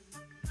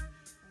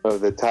of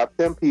the top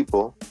 10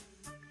 people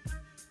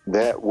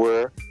that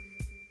were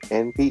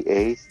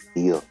NBA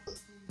steals.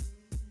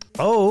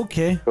 Oh,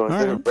 okay. So All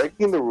instead right. of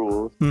breaking the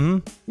rules,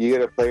 Mm-hmm. you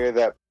get a player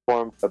that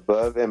performed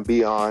above and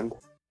beyond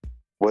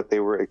what they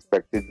were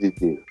expected to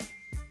do.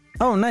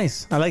 Oh,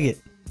 nice. I like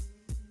it.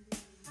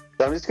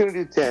 So I'm just going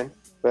to do 10.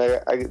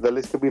 But the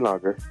list could be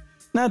longer.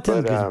 Not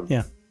 10 But, good.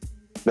 Yeah.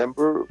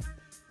 Number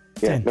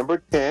 10.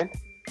 Number 10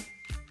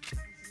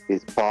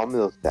 is Paul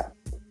Millsap.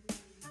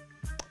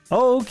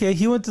 Oh, okay.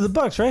 He went to the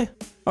Bucks, right?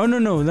 Oh,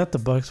 no, not the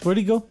Bucks. Where'd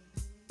he go?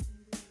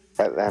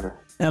 Atlanta.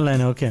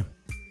 Atlanta. Okay.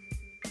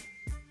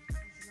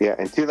 Yeah,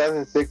 in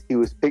 2006 he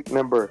was picked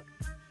number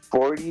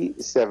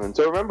 47.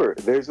 So remember,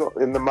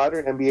 in the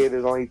modern NBA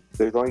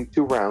there's only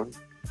 2 rounds,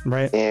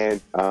 Right. and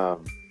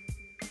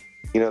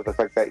the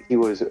fact that he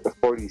was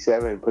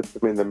 47 puts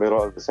him in the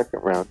middle of the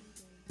second round.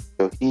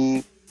 So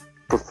he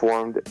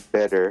performed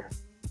better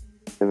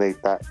than they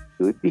thought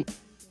he would be.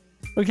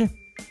 Okay.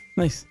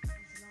 Nice.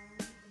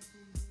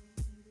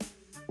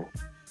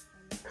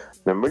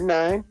 Number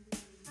 9,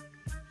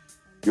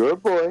 your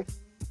boy,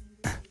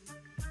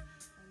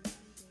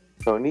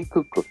 Tony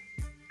Kukoc.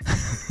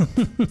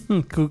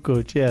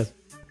 Kukoc, yes.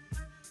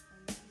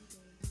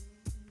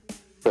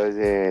 Because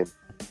in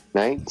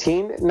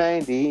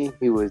 1990,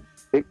 he was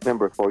pick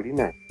number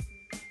 49.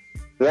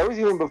 So that was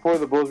even before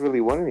the Bulls really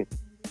won anything.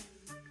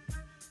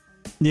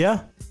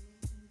 Yeah.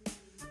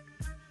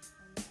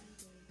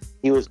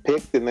 He was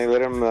picked, and they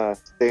let him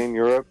stay in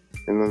Europe,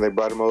 and then they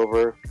brought him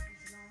over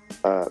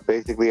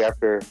basically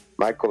after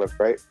Michael left,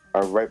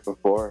 right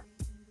before.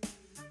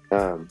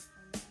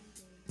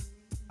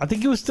 I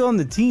think he was still on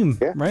the team,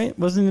 right?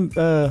 Wasn't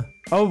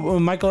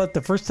Michael left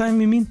the first time,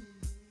 you mean?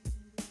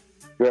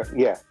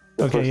 Yeah.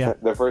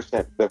 The first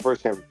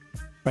time.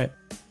 Right.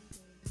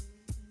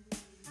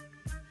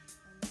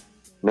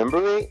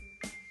 Number 8.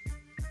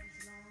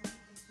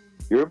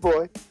 Your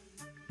boy.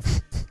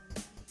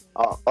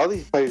 All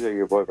these players are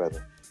your boy, by the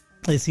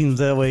way. It seems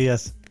that way,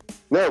 yes.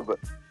 No,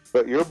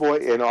 but your boy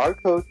and our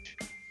coach,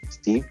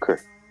 Steve Kerr.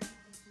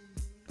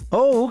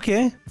 Oh,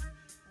 okay.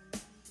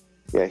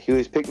 Yeah, he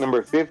was picked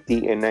number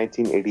 50 in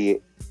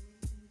 1988.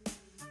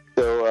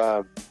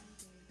 So,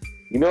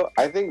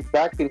 I think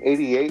back in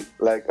 88,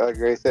 like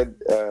I said,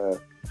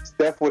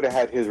 Steph would have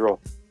had his role.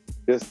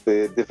 Just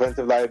the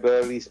defensive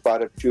liability,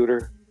 spot-up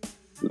shooter.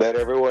 Let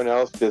everyone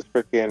else just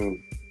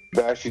freaking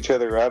bash each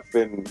other up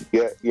and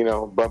get,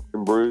 bumped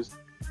and bruised.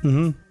 Mm-hmm.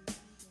 You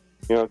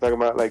know what I'm talking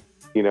about? Like,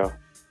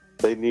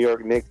 the New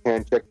York Knicks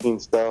hand-checking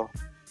style.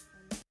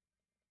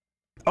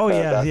 Oh,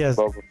 yeah, yes.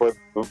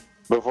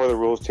 Before the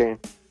rules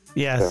changed.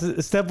 Yeah, so.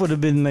 Steph would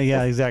have been,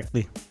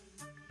 exactly.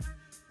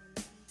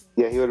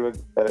 Yeah, he would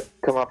have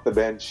come off the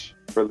bench,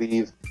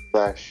 relieve, /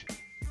 stand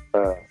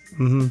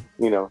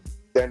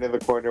in the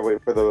corner,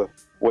 wait for the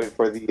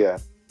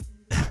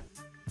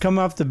come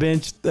off the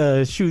bench,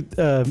 shoot,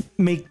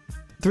 make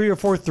 3 or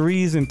 4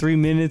 threes in 3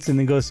 minutes, and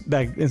then goes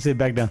back and sit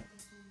back down.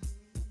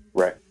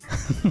 Right.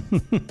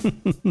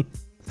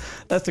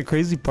 That's the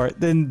crazy part.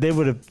 Then they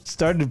would have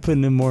started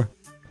putting in more.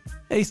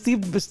 Hey,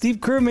 Steve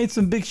Kerr made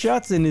some big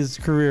shots in his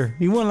career.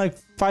 He won like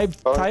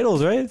 5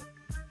 titles, right?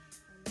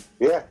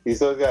 Yeah, he's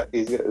got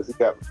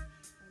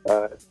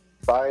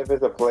 5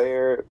 as a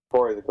player,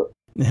 4 as a coach.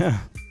 Yeah,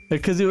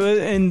 because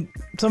and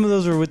some of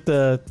those were with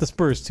the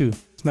Spurs too.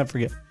 Let's not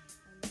forget.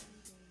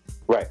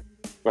 Right.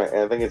 And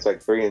I think it's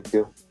like 3 and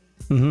 2.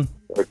 Mm-hmm.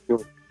 Or 2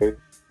 and 3.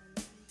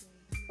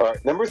 All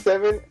right, number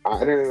 7. I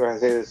don't even know how to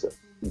say this.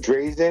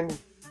 Drazen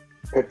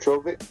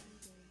Petrovic.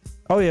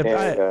 Oh yeah,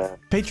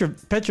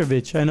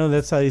 Petrovic. I know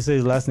that's how you say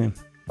his last name.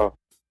 Oh,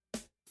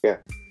 yeah.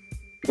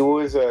 He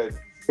was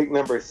pick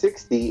number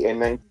 60 in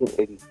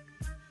 1980.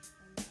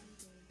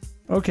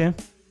 Okay.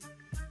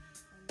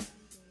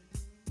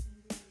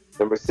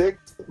 Number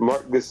 6,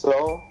 Marc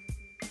Gasol.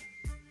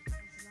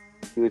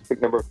 He was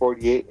pick number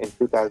 48 in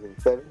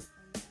 2007.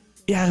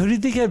 Yeah, who do you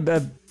think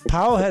had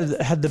Powell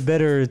had the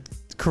better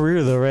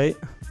career though, right?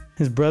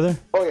 His brother?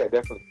 Oh yeah,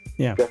 definitely.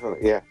 Yeah.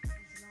 Definitely, yeah.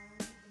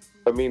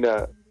 I mean,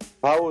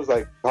 Powell was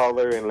like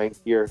taller and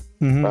lankier.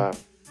 Mm-hmm.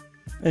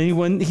 And he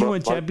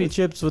won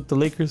championships with the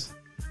Lakers.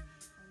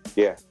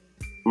 Yeah.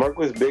 Mark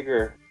was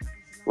bigger,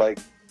 like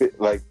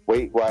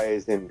weight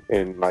wise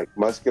and like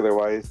muscular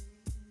wise.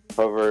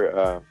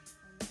 However,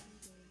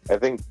 I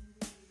think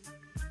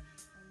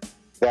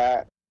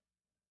that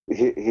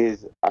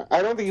his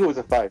I don't think he was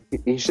a 5.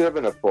 He should have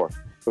been a 4.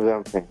 Is what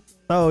I'm saying.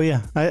 Oh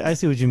yeah, I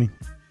see what you mean.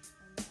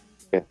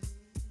 Yeah.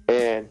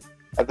 And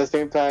at the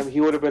same time,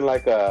 he would have been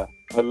like a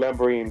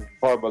lumbering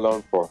Karl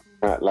Malone 4,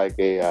 not like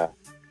a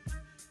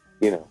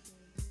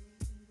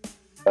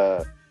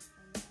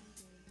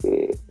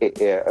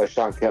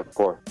Sean Kemp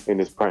 4 in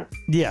his prime.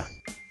 Yeah.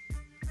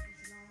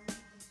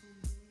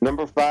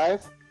 Number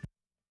 5.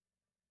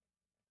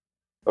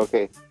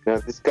 Okay, now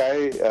this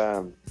guy,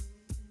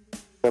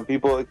 some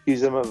people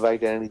accuse him of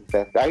identity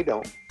theft. I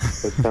don't,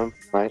 but some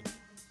might.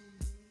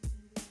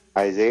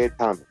 Isaiah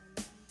Thomas.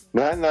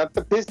 Not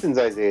the Pistons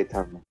Isaiah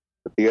Thomas,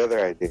 but the other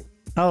Isaiah.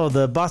 Oh,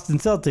 the Boston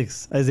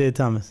Celtics Isaiah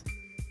Thomas.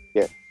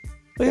 Yeah.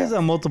 Well, he's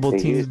on multiple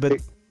teams,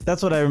 but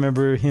that's what I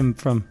remember him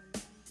from.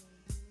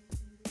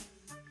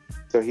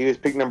 So he was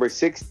picked number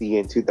 60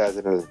 in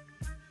 2011.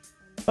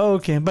 Oh,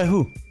 okay. By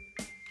who?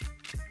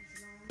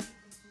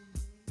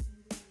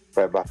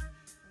 By Boston.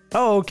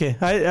 Oh, okay.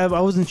 I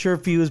wasn't sure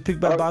if he was picked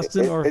by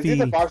Boston or if he...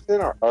 Is it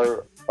Boston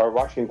or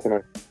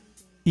Washington?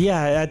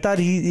 Yeah, I thought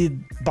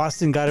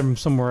Boston got him from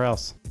somewhere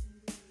else.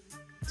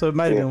 So it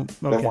might have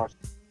been... Okay.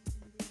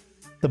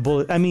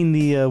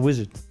 The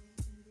Wizards.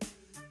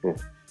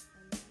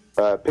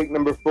 Yeah. Pick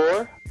number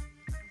 4,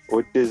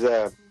 which is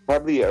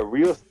probably a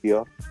real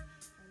steal,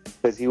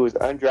 because he was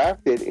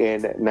undrafted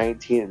in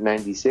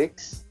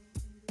 1996.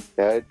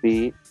 That would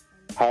be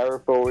power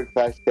forward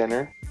 /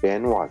 center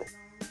Ben Wallace.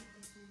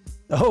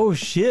 Oh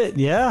shit!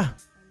 Yeah,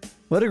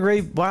 what a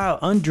great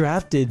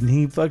undrafted, and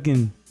he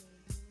fucking.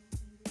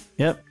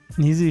 Yep,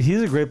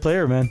 he's a great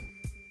player, man.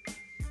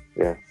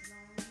 Yeah.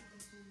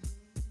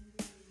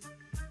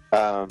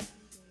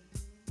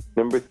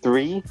 Number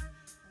 3,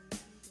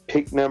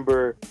 pick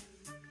number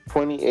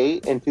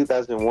 28 in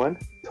 2001,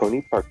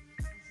 Tony Parker.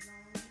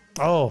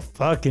 Oh,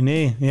 fucking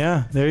A.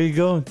 Yeah, there you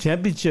go.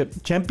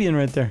 Champion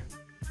right there.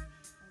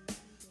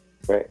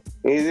 Right.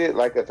 Is it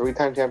like a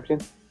 3-time champion?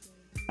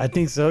 I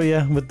think so,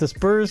 yeah. With the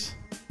Spurs.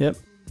 Yep.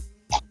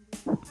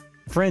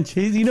 French.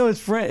 It's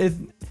French. It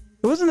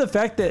wasn't the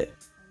fact that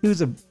he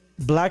was a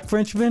black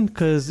Frenchman,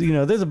 because,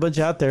 there's a bunch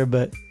out there,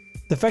 but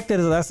The fact that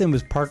his last name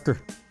was Parker.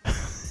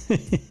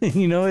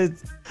 You know,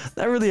 it's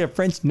not really a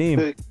French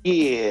name.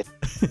 Yeah.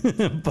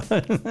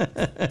 But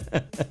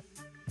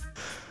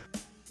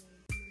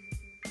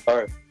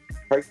Or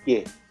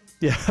Parkier.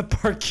 yeah,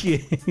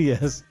 Parkier.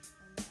 Yes.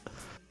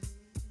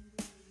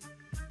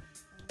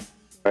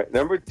 All right,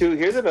 number 2.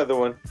 Here's another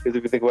one. Because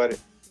if you think about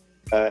it,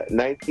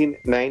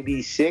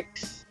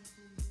 1996,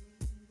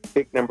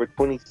 pick number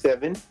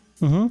 27,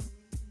 Mm-hmm.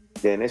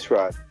 Dennis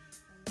Rodman.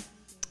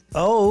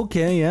 Oh,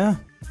 okay, yeah.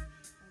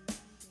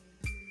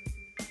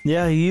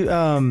 Yeah,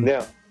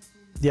 Now,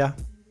 yeah.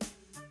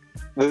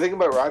 the thing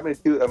about Rodman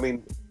too, I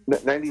mean,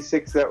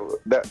 96 or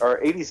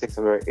 86.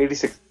 I'm sorry,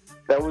 86.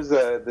 That was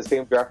the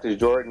same draft as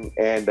Jordan,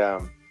 and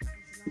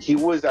he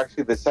was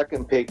actually the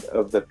second pick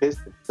of the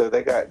Pistons. So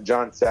they got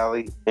John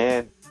Sally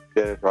and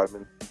Dennis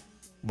Rodman.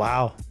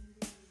 Wow.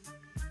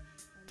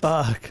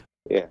 Fuck.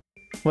 Yeah.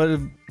 What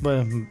a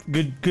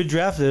good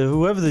draft.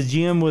 Whoever the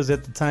GM was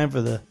at the time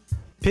for the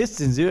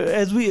Pistons,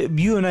 as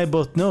you and I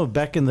both know,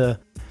 back in the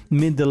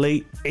mid to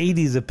late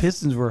 80s, the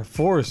Pistons were a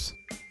force.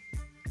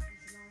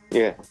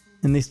 Yeah.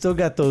 And they still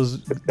got those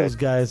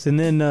guys. And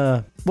then,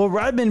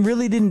 Rodman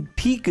really didn't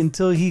peak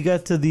until he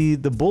got to the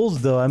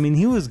Bulls, though. I mean,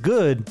 he was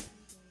good.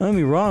 Don't get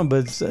me wrong,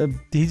 but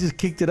he just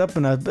kicked it up.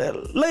 And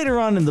later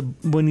on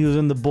when he was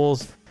in the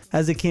Bulls,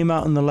 as it came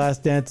out in The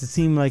Last Dance, it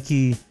seemed like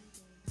he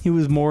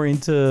was more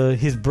into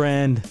his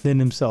brand than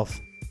himself.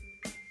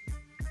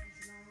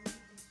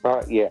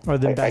 Yeah. Or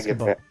than I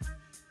basketball. get that.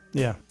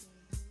 Yeah.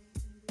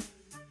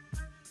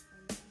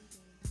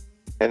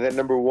 And then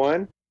number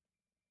 1,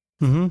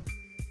 Mm-hmm.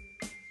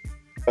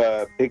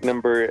 pick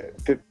number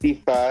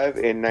 55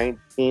 in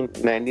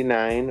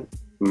 1999,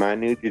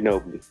 Manu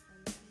Ginobili.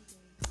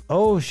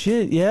 Oh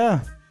shit! Yeah.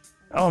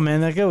 Oh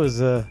man, that guy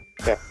was Yeah.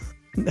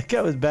 that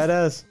guy was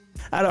badass.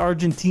 Out of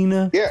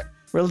Argentina. Yeah.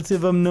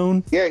 Relative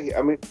unknown. Yeah,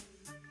 I mean,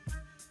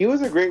 he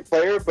was a great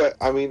player, but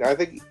I mean, I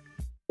think,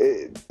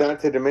 not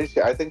to diminish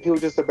it, I think he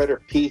was just a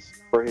better piece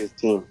for his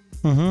team,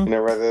 Mm-hmm.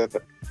 rather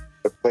than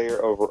the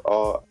player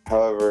overall.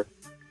 However,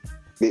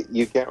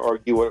 you can't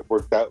argue what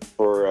worked out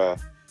for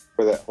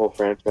that whole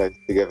franchise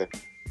together.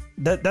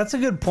 That's a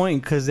good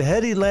point, because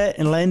had he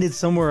landed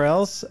somewhere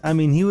else, I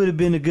mean, he would have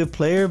been a good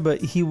player, but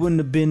he wouldn't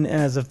have been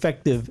as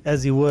effective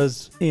as he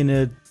was in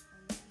a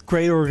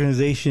great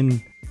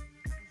organization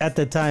at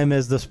the time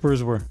as the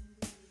Spurs were.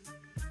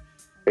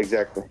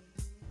 Exactly.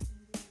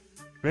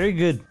 Very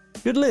good.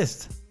 Good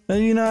list.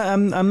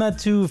 I'm not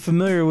too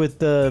familiar with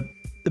the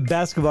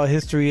basketball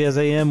history as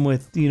I am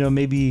with,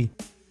 maybe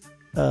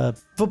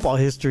football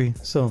history.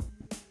 So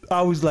I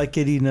always like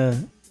getting a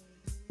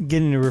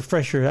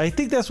refresher. I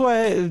think that's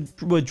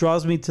what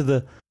draws me to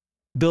the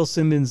Bill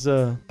Simmons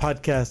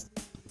podcast,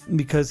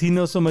 because he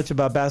knows so much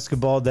about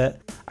basketball that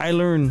I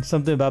learn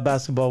something about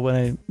basketball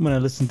when I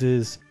listen to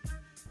his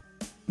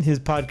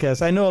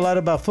podcast. I know a lot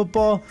about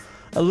football,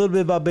 a little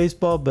bit about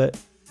baseball, but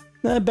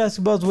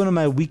basketball is one of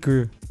my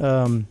weaker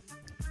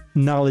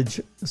knowledge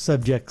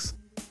subjects.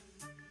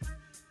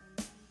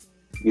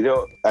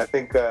 I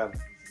think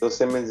Bill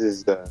Simmons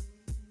is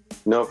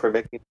known for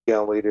making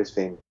Deion Waiters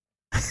famous.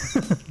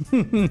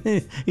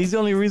 He's the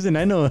only reason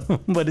I know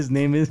what his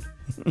name is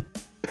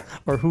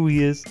or who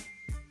he is.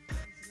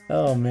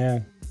 Oh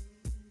man,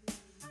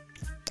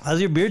 how's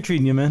your beer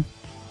treating you, man?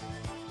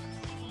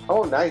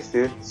 Oh, nice,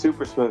 dude.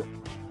 Super smooth.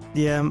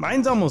 Yeah,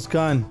 mine's almost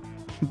gone.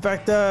 In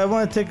fact, I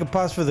want to take a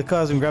pause for the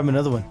cause and grab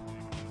another one.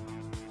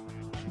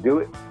 Do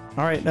it.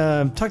 All right,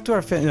 talk to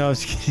our fan. No, I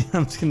was kidding.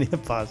 I'm just gonna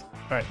hit pause.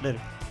 All right,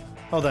 later.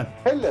 Hold on.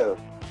 Hello.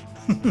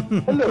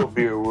 Hello,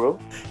 beer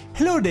world.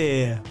 Hello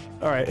there.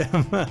 All right,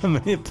 I'm gonna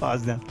hit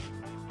pause now.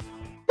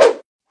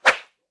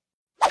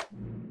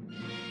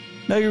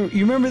 Now you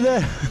remember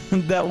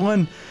that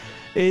one?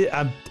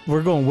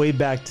 We're going way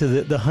back to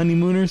the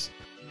Honeymooners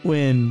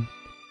when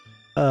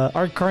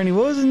Art Carney,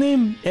 what was his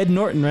name? Ed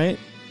Norton, right?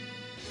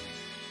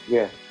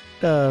 Yeah.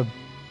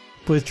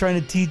 Was trying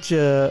to teach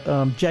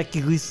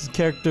Jackie Gleason's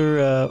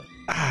character.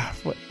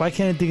 Why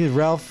can't I think of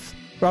Ralph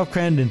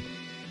Crandon?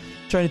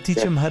 Trying to teach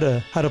him how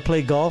to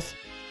play golf.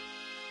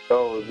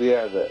 Oh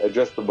yeah,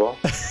 address the ball.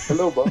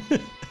 Hello, ball.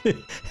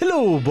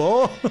 Hello,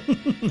 ball.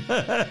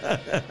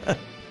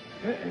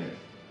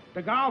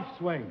 The golf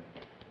swing.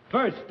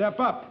 First, step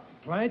up.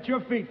 Plant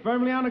your feet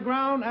firmly on the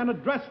ground and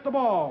address the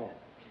ball.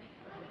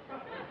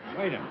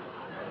 Wait a minute.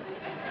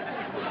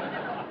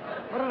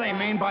 What do they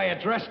mean by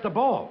address the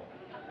ball?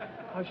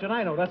 How should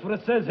I know? That's what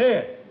it says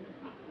here.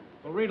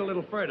 Well, read a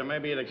little further.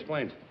 Maybe it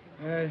explains.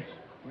 No,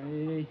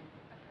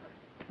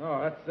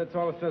 that's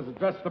all it says.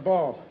 Address the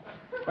ball.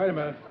 Wait a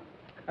minute.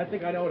 I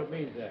think I know what it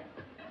means there.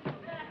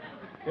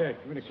 Here,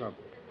 give me the club.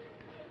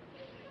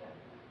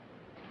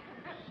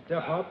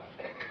 Step up.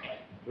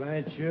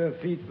 Plant your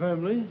feet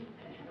firmly.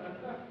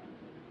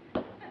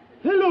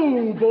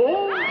 Hello,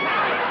 ball.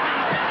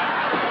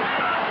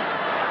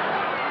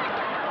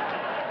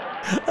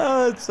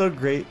 Oh, it's so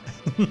great.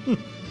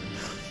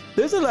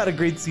 There's a lot of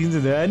great scenes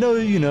in there. I know,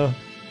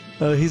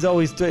 he's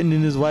always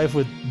threatening his wife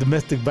with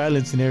domestic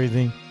violence and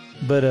everything.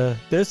 But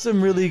there's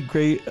some really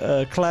great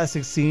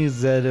classic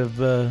scenes that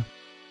have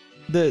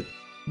that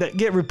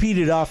get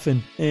repeated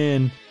often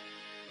and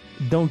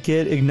don't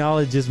get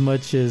acknowledged as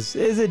much as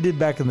it did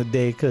back in the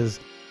day. Because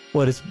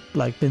it's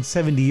like been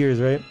 70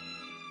 years, right?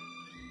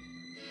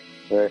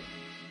 Right.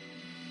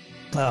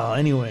 Oh,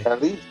 anyway.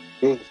 At least.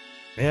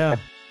 Yeah.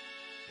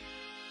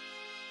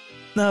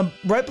 Now,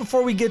 right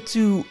before we get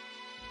to,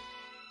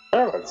 I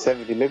don't know, like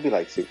 70, maybe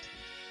like 60.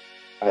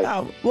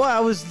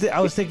 I was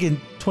thinking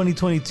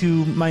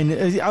 2022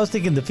 minus. I was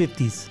thinking the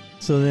 50s.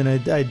 So then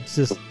I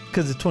just,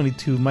 because it's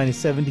 22 minus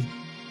 70,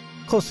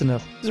 close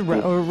enough.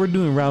 We're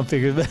doing round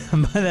figures,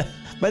 but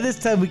by this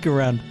time we can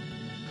round.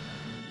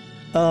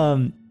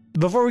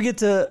 Before we get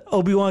to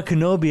Obi-Wan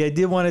Kenobi, I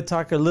did want to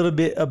talk a little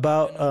bit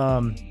about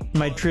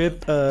my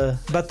trip,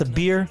 about the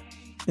beer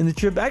in the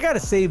trip. I gotta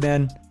say,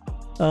 man,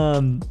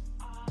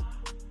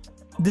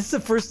 this is the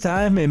first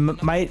time,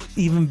 and might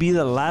even be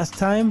the last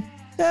time.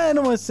 I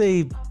don't want to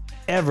say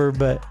ever,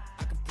 but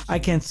I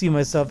can't see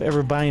myself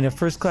ever buying a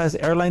first class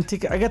airline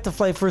ticket. I got to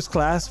fly first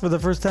class for the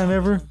first time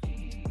ever,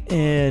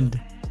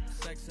 and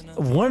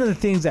one of the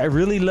things I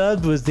really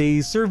loved was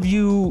they serve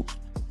you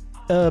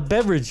a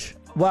beverage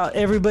while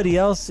everybody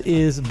else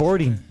is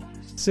boarding.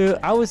 So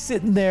I was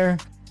sitting there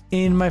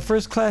in my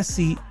first class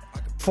seat,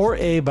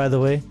 4A by the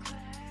way,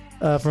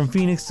 from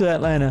Phoenix to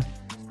Atlanta,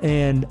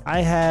 and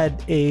I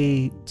had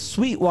a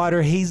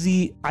Sweetwater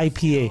Hazy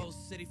IPA.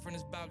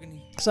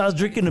 So I was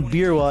drinking a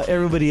beer while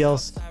everybody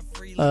else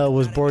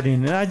was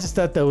boarding, and I just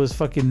thought that was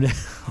fucking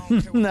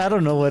I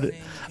don't know what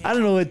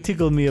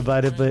tickled me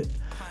about it, but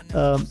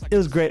it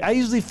was great. I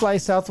usually fly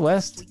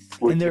Southwest,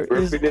 Would and there you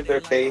is it in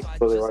their face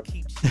so they want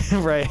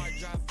right.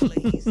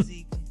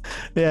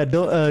 Yeah,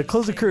 don't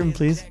close the curtain,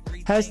 please.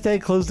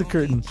 Hashtag close the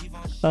curtain.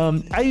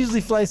 I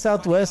usually fly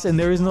Southwest, and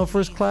there is no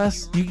first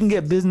class. You can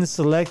get business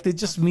select. It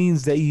just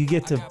means that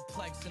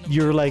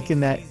you're like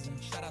in that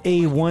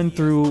A1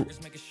 through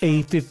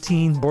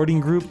A15 boarding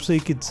group, so you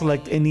could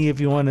select any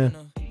if you want to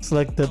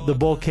select the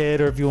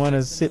bulkhead, or if you want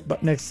to sit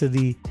next to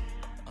the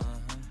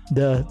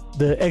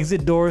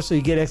exit door, so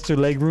you get extra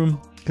leg room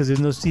because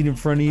there's no seat in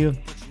front of you.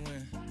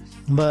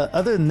 But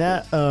other than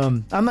that,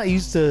 I'm not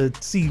used to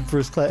seeing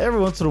first class every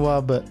once in a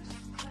while, but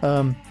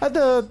I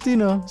thought,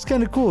 it's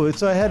kind of cool.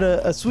 So I had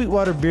a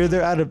Sweetwater beer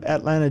there out of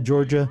Atlanta,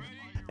 Georgia.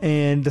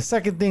 And the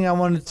second thing I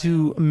wanted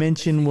to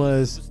mention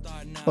was,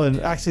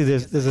 actually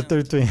there's a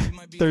third thing.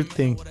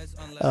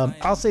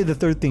 I'll say the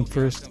third thing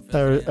first,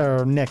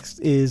 or next,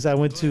 is I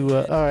went to,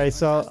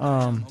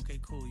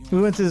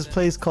 we went to this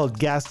place called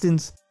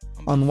Gaston's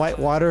on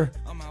Whitewater,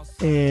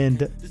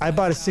 and I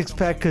bought a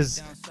 6-pack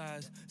because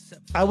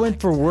I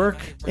went for work,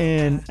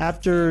 and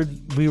after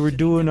we were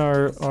doing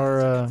our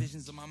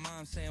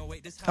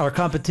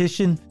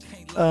competition,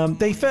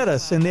 they fed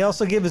us, and they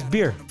also gave us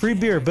free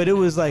beer, but it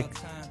was like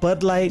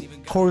Bud Light,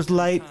 Coors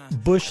Light,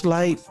 Busch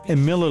Light,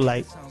 and Miller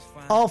Light,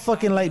 all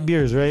fucking light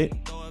beers, right?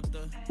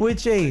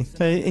 Which, hey,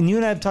 and you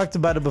and I have talked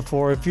about it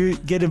before. If you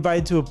get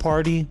invited to a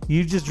party,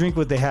 you just drink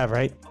what they have,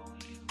 right?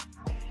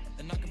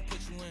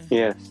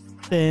 Yeah.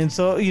 And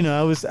so,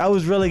 I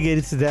was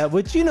relegated to that,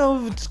 which,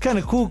 it's kind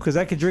of cool because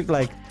I could drink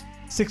like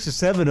 6 or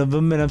 7 of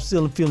them and I'm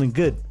still feeling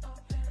good.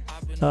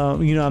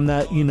 I'm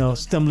not,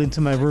 stumbling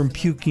to my room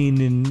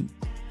puking and,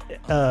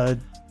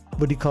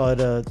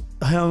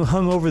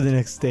 hung over the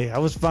next day. I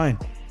was fine.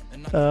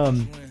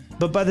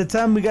 But by the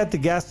time we got to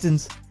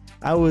Gaston's,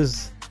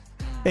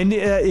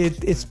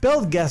 it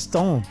spelled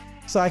Gaston.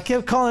 So I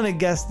kept calling it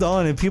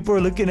Gaston, and people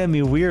were looking at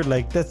me weird,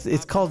 like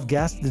it's called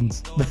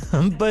Gaston's,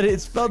 but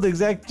it's spelled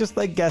just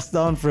like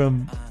Gaston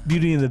from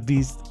Beauty and the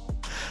Beast.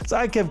 So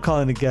I kept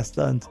calling it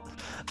Gaston's.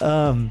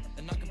 I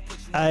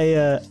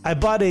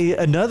bought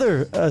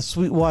another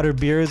Sweetwater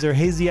beer, their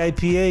hazy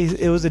IPA.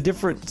 It was a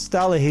different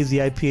style of hazy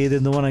IPA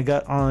than the one I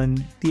got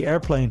on the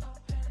airplane.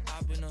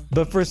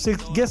 But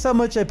guess how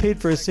much I paid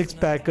for a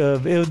 6-pack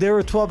of? There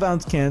were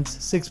 12-ounce cans,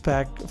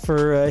 6-pack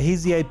for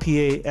hazy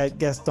IPA at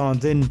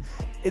Gaston's, and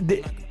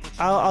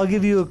I'll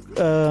give you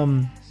a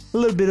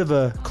little bit of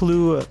a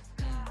clue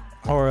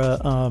or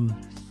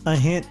a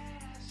hint.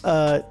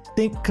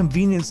 Think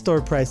convenience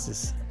store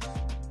prices.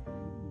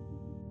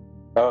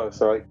 Oh,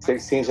 so like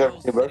 16,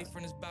 17 bucks?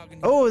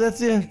 Oh, that's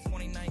it.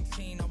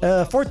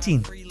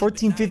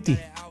 14.50.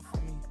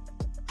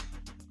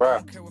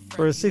 Wow.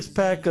 For a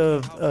 6-pack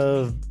of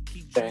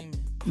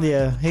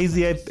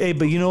hazy IPA.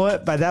 But you know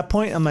what? By that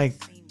point, I'm like,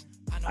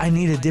 I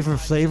need a different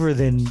flavor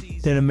than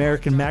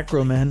American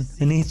Macro, man.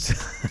 I need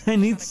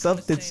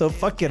something. So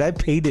fuck it, I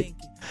paid it.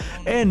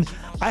 And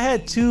I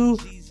had 2.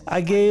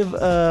 I gave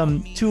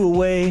 2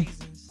 away.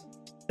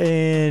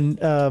 And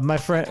my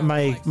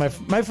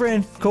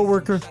friend,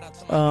 co-worker,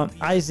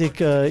 Isaac,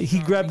 he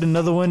grabbed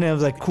another one, and I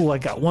was like, cool, I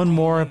got one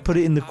more. I put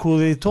it in the cooler.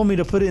 They told me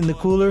to put it in the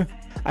cooler.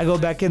 I go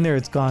back in there,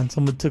 it's gone.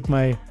 Someone took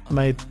my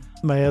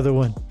other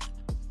one.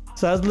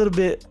 So I was a little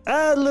bit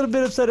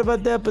upset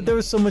about that, but there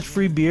was so much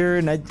free beer,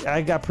 and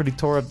I got pretty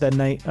tore up that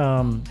night.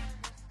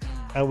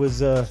 I was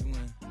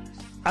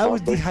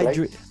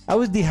dehydrated. I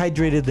was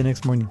dehydrated the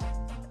next morning.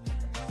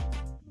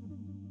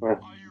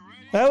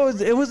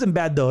 It wasn't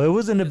bad though.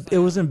 It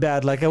wasn't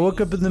bad. Like I woke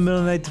up in the middle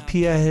of the night to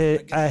pee. I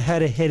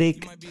had a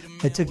headache.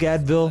 I took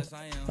Advil.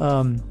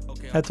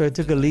 After I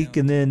took a leak,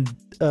 and then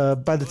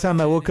by the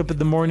time I woke up in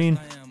the morning,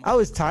 I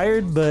was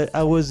tired, but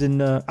I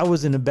wasn't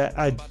a bad.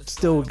 I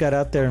still got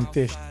out there and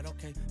fished.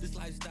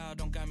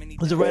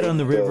 It was right on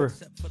the river.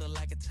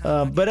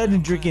 But I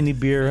didn't drink any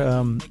beer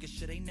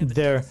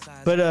there.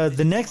 But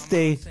the next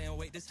day,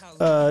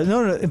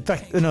 no, in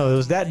fact, no, it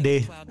was that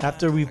day.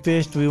 After we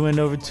fished, we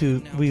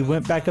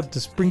went back up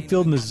to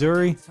Springfield,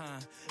 Missouri,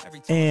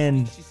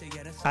 and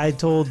I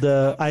told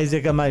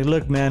Isaac, I'm like,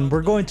 look, man,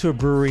 we're going to a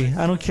brewery.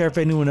 I don't care if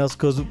anyone else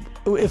goes.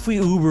 If we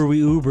Uber, we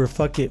Uber.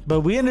 Fuck it.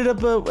 But we ended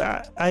up.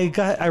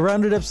 I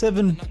rounded up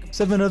seven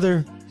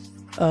other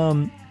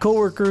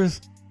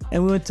coworkers,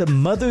 and we went to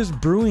Mother's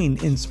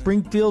Brewing in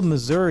Springfield,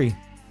 Missouri.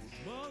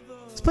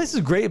 This place is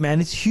great, man.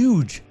 It's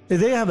huge.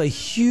 They have a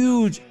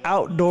huge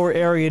outdoor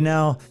area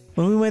now.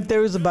 When we went there,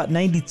 it was about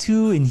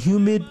 92 and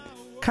humid.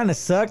 Kind of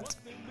sucked.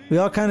 We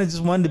all kind of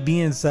just wanted to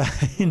be inside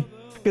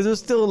because it was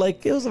still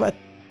like, it was about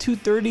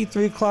 2:30,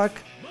 3 o'clock.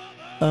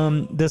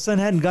 The sun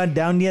hadn't gone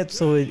down yet,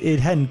 so it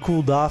hadn't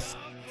cooled off.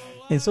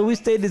 And so we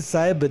stayed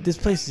inside, but this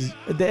place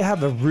they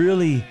have a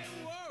really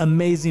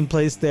amazing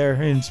place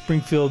there in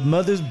Springfield.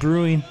 Mother's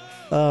Brewing.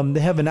 They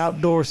have an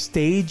outdoor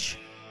stage.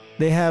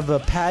 They have a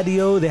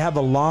patio. They have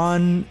a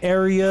lawn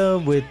area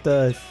with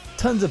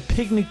tons of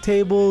picnic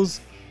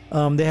tables.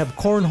 They have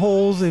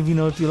cornholes. If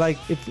you like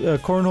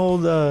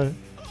cornhole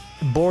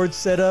boards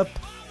set up,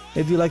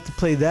 if you like to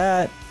play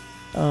that.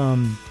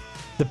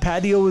 The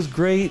patio is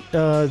great.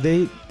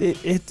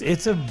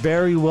 It's a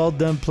very well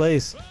done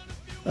place.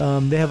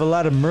 They have a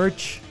lot of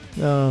merch.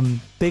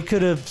 They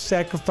could have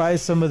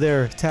sacrificed some of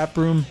their tap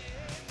room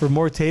for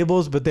more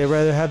tables, but they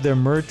rather have their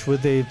merch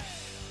with a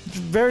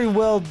very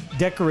well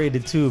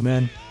decorated too,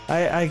 man.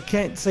 I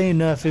can't say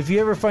enough. If you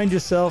ever find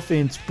yourself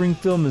in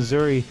Springfield,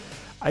 Missouri,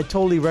 I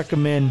totally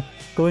recommend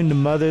going to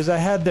Mother's. I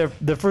had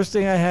the first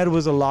thing I had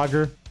was a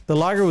lager. The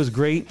lager was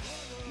great.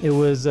 It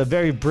was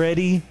very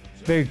bready,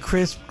 very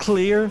crisp,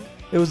 clear.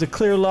 It was a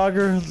clear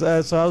lager,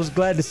 so I was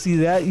glad to see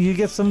that. You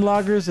get some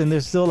lagers and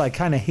they're still like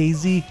kind of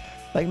hazy.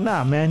 Like,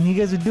 nah, man, you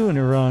guys are doing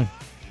it wrong.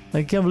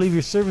 I can't believe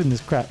you're serving this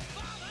crap.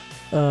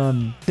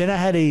 Then I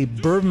had a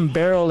bourbon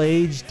barrel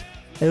aged.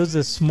 It was a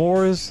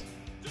s'mores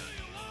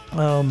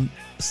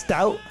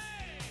stout.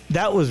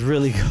 That was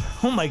really good.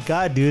 Oh my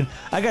god, dude,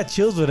 I got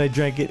chills when I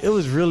drank it. It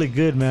was really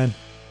good, man.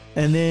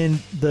 And then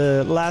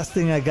the last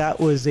thing I got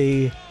was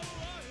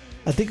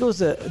I think it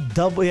was a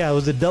double. Yeah, it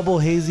was a double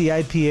hazy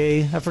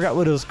IPA. I forgot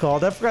what it was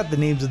called. I forgot the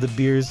names of the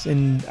beers,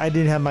 and I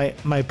didn't have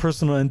my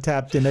personal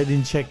Untapped, and I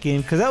didn't check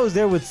in because I was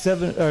there with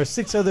 7 or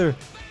 6 other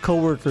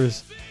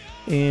coworkers,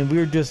 and we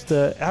were just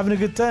having a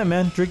good time,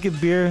 man. Drinking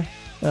beer,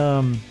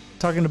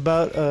 talking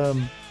about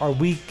our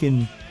week,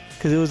 and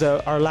because it was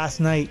our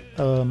last night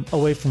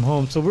away from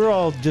home, so we're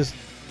all just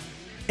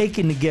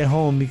aching to get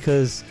home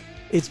because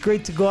it's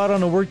great to go out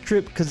on a work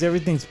trip because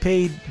everything's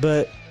paid,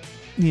 but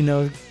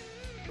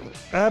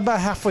about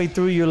halfway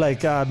through, you're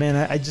like, ah, man,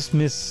 I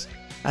miss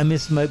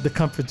the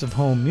comforts of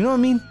home. You know what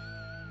I mean?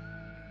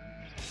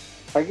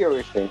 I get what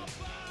you're saying.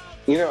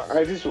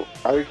 I just,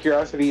 out of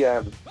curiosity,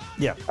 yeah.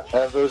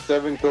 Of those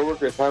 7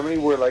 coworkers, how many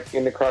were like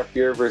into craft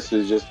beer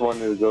versus just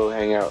wanted to go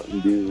hang out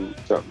and do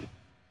something?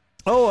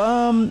 Oh,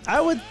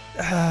 I would,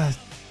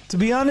 to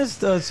be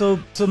honest, so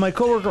my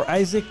coworker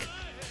Isaac,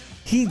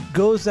 he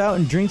goes out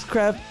and drinks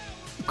craft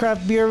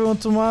beer every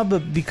once in a while,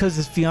 but because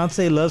his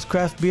fiance loves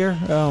craft beer,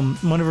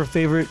 one of her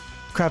favorite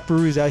craft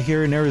breweries out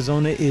here in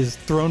Arizona is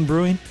Throne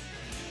Brewing.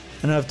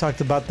 I know I've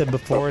talked about that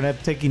before, and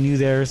I've taken you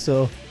there,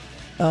 so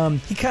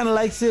he kind of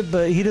likes it,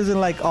 but he doesn't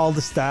like all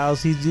the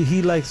styles.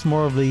 He likes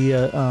more of the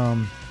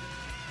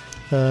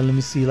let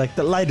me see, like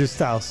the lighter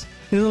styles.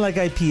 He doesn't like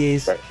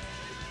IPAs. Right.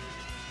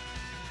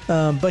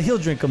 But he'll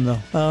drink them though.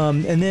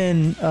 And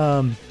then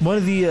one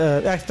of the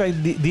actually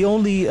the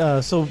only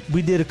so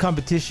we did a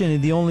competition,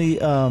 and the only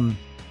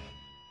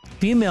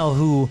female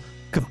who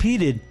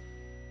competed,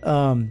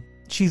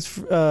 she's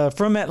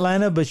from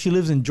Atlanta, but she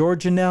lives in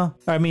Georgia now.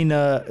 I mean,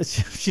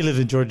 she lives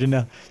in Georgia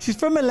now. She's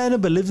from Atlanta,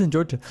 but lives in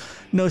Georgia.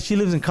 No, she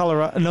lives in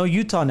Colorado. No,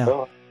 Utah now.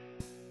 Oh.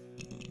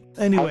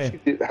 Anyway,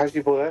 how'd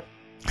she pull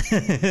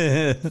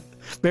that?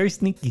 Very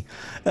sneaky.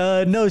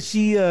 No,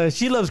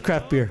 she loves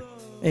craft beer,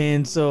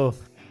 and so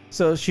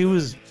she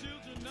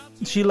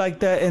liked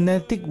that, and I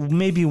think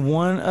maybe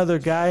one other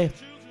guy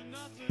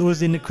who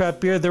was into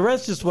craft beer. The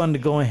rest just wanted to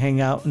go and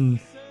hang out and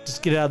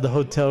just get out of the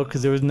hotel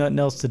because there was nothing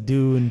else to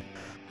do, and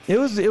it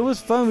was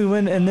fun. We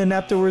went, and then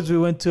afterwards we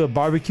went to a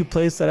barbecue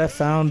place that I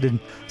found, and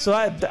so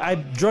I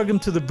drug him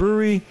to the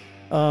brewery.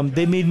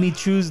 They made me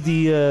choose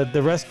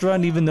the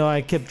restaurant, even though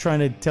I kept trying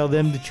to tell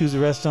them to choose a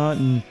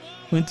restaurant, and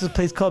went to a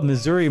place called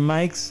Missouri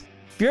Mike's.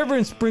 If you're ever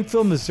in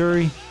Springfield,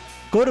 Missouri,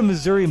 go to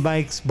Missouri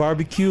Mike's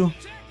Barbecue.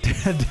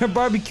 Their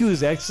barbecue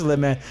is excellent,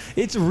 man.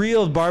 It's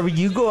real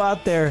barbecue. You go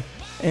out there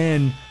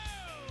and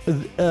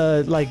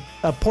like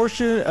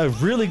a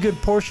really good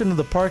portion of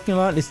the parking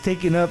lot is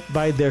taken up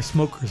by their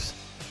smokers.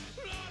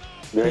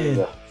 There you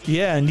go.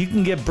 Yeah, and you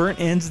can get burnt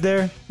ends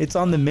there. It's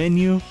on the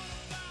menu.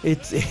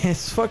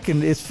 It's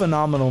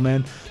phenomenal,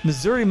 man.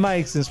 Missouri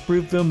Mike's in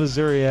Springfield,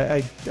 Missouri.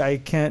 I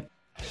can't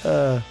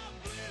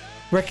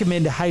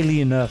recommend it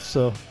highly enough.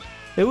 So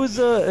it was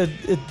the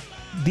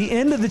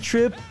end of the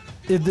trip.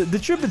 The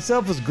trip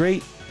itself was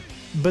great,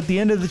 but the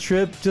end of the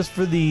trip, just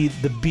for the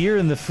beer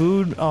and the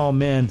food, oh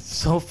man,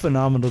 so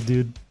phenomenal,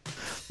 dude.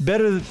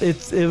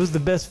 It was the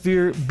best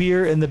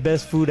beer and the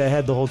best food I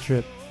had the whole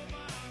trip.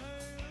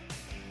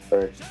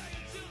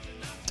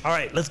 All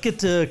right, let's get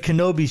to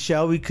Kenobi,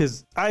 shall we?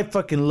 Because I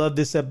fucking love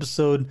this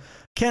episode.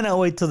 Cannot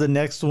wait till the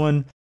next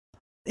one.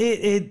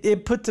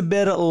 It put to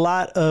bed a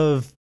lot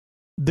of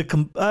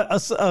I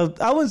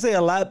wouldn't say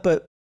a lot,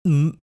 but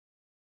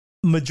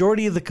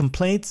majority of the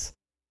complaints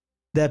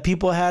that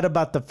people had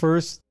about the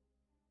first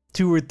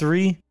 2 or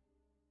 3,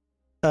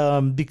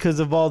 because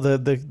of all the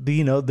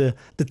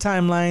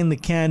timeline, the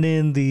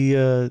canon,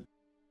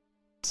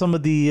 some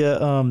of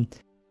the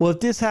well, if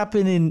this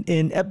happened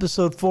in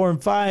episode 4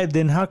 and 5,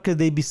 then how could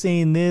they be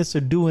saying this or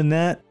doing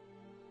that?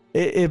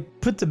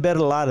 It put to bed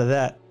a lot of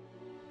that.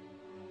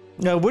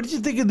 Now, what did you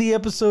think of the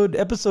episode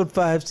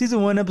 5,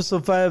 season 1,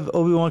 episode 5,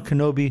 Obi-Wan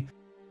Kenobi?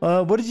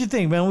 What did you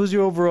think, man? What was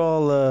your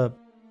overall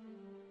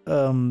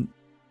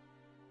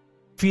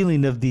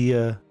feeling of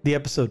the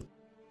episode?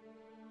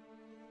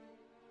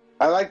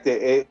 I liked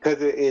it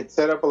because it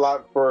set up a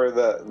lot for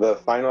the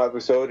final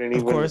episode, and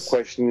even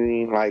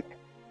questioning like,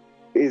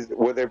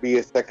 will there be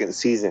a second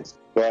season?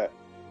 But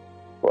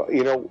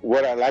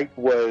what I liked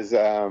was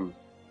I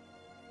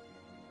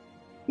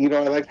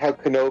liked how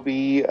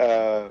Kenobi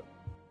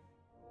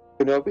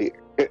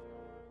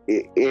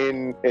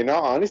in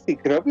all honesty,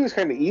 Kenobi was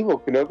kind of evil.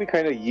 Kenobi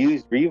kind of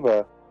used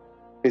Reva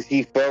because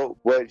he felt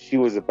what she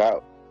was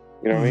about.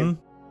 You know what I mean?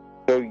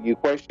 So you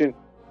question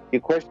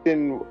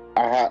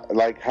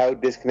how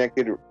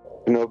disconnected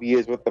Kenobi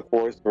is with the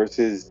Force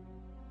versus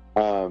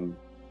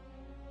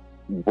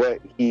what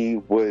he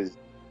was,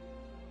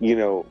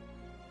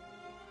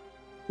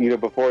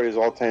 before his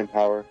all-time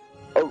power.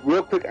 Oh,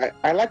 real quick,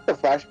 I like the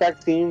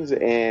flashback scenes,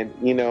 and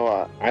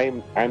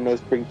I'm no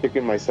spring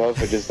chicken myself.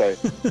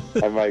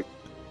 I'm like,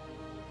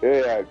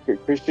 yeah,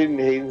 Christian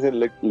Hayden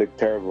looked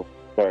terrible.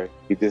 Sorry,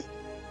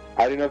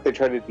 I don't know if they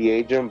tried to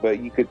de-age him, but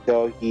you could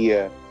tell he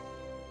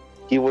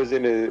was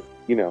in a,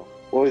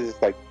 what was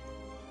this like?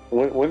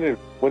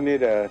 When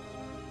did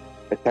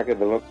Attack of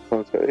the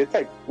Clones go? It's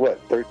like what,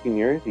 13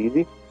 years,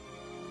 easy.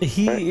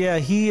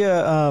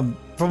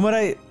 From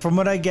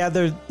what I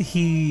gathered,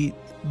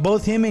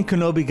 both him and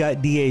Kenobi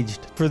got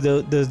de-aged for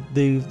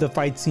the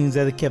fight scenes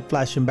that it kept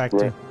flashing back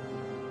to,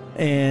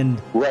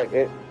 and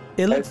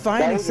it looked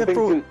fine except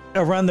for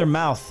around their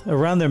mouth.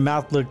 Around their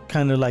mouth looked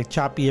kind of like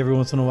choppy every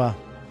once in a while.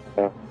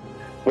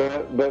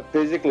 But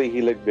physically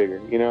he looked bigger,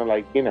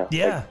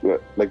 Yeah.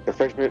 Like the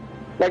freshman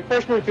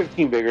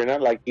 15 bigger, not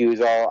like he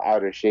was all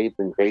out of shape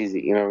and crazy,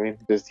 you know what I mean?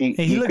 Just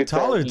he looked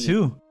taller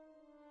too.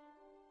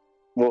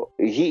 Well,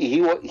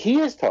 he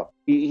is tall.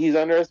 He's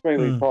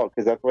underestimatedly tall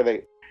because that's one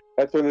of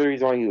the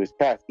reasons why he was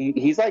cast.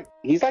 He's like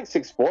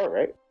 6'4",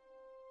 right?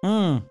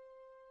 I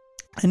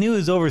knew he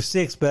was over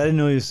 6, but I didn't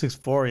know he was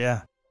 6'4".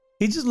 Yeah,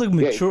 he just looked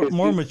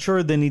more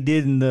mature than he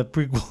did in the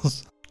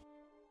prequels.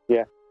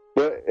 Yeah,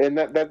 but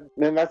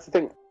that's the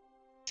thing.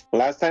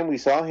 Last time we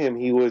saw him,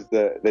 he was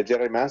the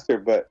Jedi Master,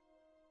 but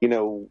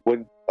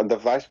when on the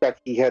flashback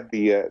he had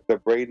the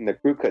braid and the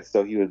crew cut,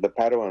 so he was the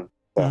Padawan.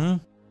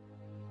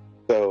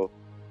 So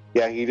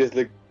yeah, he just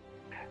looked.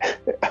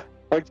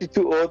 Aren't you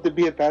too old to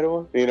be a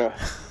Padawan?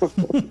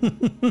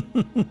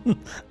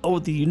 Oh,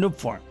 the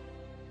uniform.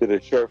 Is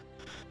it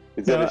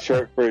a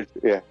short for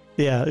yeah?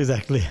 Yeah,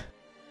 exactly.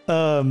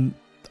 All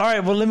right,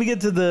 well, let me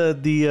get to the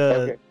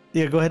okay.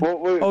 Yeah, go ahead.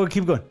 Well,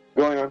 keep going.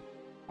 Going on.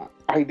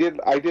 I did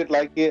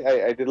like it.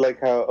 I did like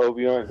how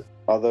Obi-Wan,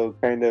 although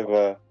kind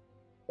of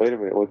wait a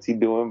minute, what's he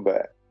doing?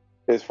 But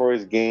as far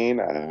as gain,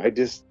 I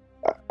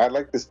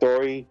like the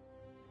story.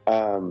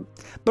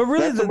 But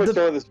really, not so much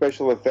so the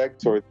special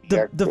effects or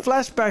the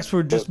flashbacks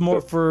were just more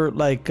for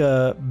like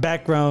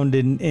background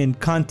and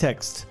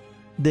context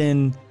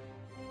than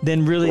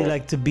really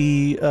like to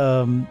be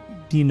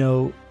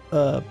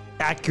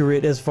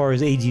accurate as far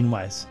as aging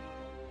wise.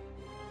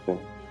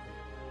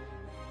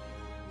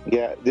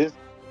 Yeah, the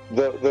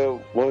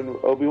when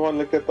Obi-Wan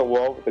looked at the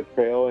wall with the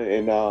trail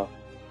and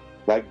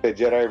like the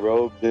Jedi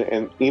robes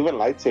and even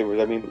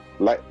lightsabers. I mean,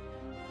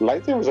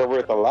 lightsabers are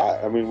worth a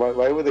lot. I mean,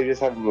 why would they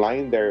just have them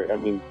lying there? I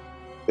mean,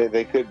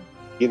 they could,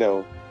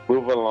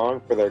 move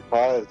along for their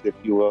cause, if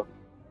you will.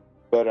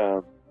 But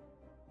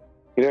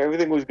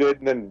everything was good.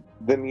 And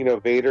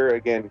then Vader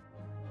again.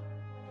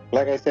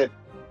 Like I said,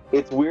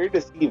 it's weird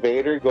to see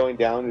Vader going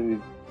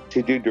down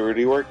to do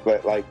dirty work,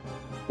 but like,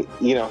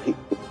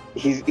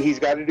 he's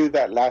got to do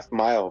that last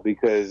mile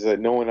because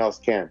no one else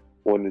can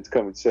when it's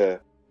coming to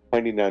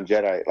hunting down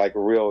Jedi, like a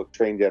real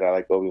trained Jedi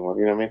like Obi-Wan.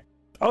 You know what I mean?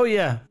 Oh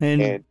yeah,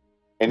 and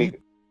he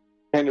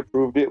kind of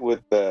proved it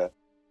with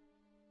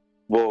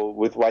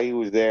with why he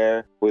was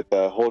there, with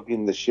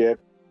holding the ship,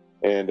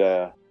 and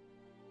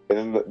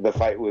then the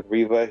fight with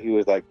Reva. He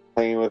was like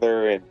playing with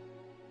her, and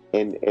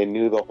and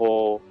knew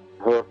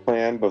her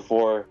plan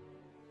before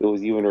it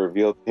was even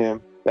revealed to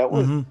him. That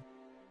was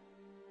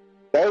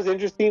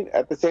interesting.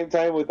 At the same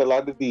time, with a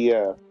lot of the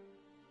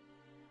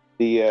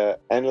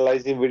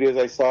analyzing videos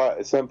I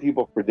saw, some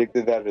people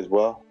predicted that as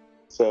well.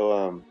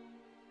 So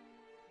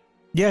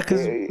yeah,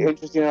 because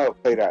interesting how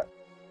it played out.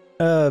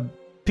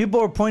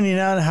 People are pointing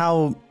out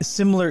how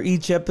similar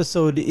each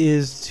episode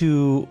is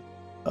to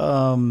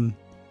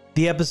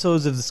the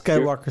episodes of the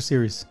Skywalker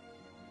series.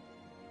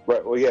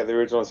 Right. Well, yeah, the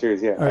original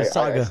series. Yeah, I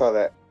saw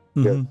that.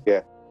 Mm-hmm.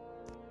 Yeah.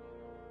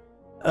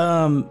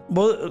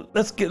 Well,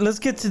 let's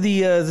get to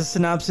the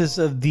synopsis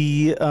of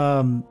the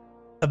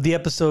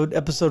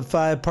episode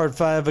 5, part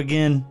 5.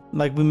 Again,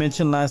 like we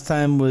mentioned last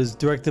time, was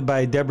directed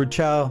by Deborah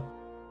Chow.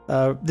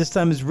 This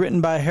time is written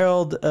by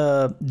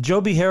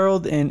Joby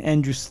Harold and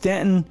Andrew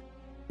Stanton.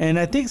 And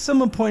I think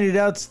someone pointed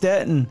out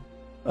Stanton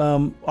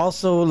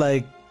also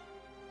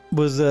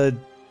was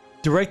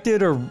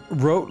directed or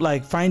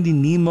wrote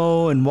Finding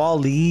Nemo and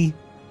Wall-E,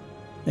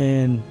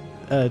 and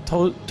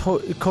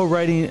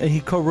co-writing.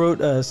 He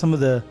co-wrote some of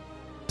the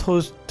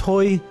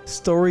Toy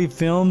Story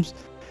films,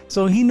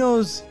 so he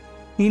knows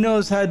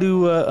how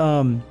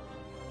to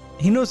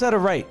he knows how to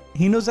write.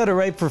 He knows how to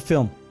write for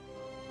film,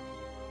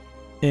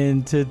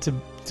 and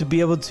to be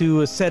able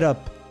to set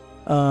up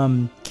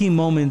key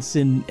moments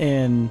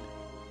and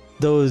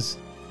those,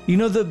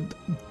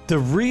 the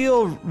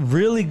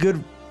really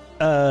good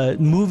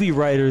movie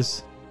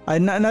writers,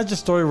 not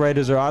just story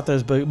writers or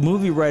authors, but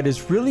movie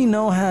writers really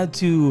know how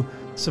to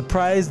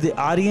surprise the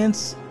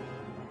audience,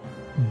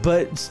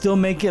 but still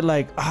make it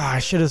I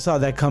should have saw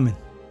that coming.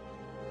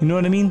 You know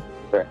what I mean?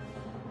 Right.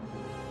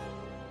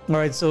 All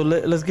right, so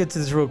let's get to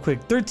this real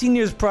quick. 13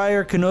 years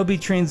prior,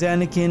 Kenobi trains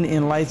Anakin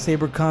in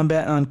lightsaber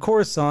combat on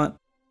Coruscant,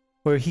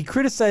 where he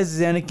criticizes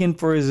Anakin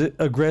for his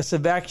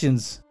aggressive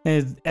actions.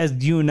 And as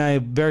you and I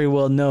very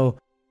well know,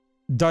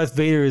 Darth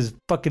Vader is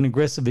fucking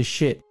aggressive as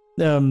shit.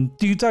 Do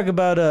you talk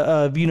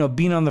about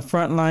being on the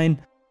front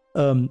line?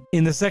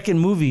 In the second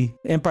movie,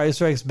 Empire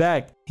Strikes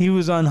Back, he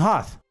was on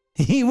Hoth.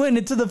 He went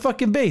into the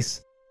fucking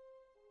base.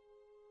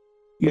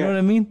 You know what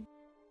I mean?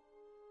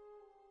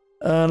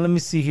 Let me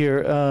see here.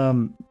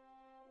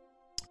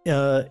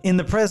 In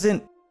the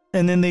present,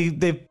 and then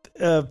they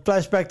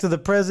flash back to the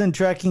present,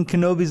 tracking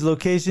Kenobi's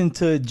location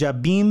to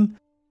Jabim.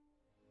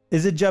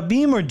 Is it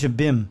Jabim or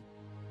Jabim?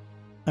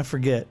 I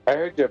forget. I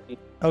heard Jabim.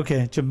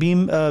 Okay,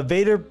 Jabim.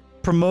 Vader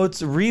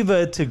promotes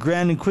Reva to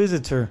Grand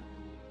Inquisitor.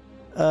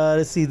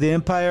 Let's see. The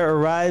Empire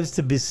arrives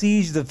to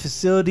besiege the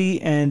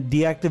facility and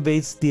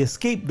deactivates the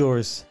escape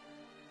doors.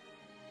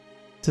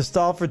 To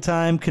stall for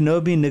time,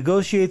 Kenobi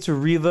negotiates with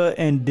Reva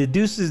and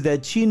deduces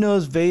that she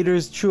knows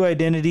Vader's true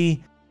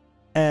identity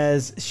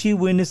as she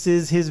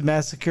witnesses his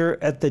massacre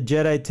at the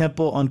Jedi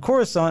Temple on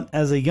Coruscant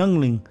as a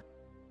youngling.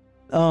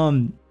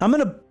 I'm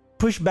gonna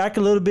push back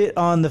a little bit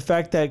on the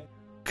fact that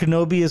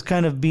Kenobi is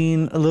kind of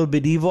being a little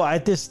bit evil. I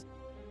just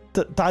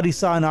thought he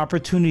saw an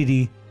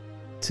opportunity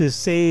to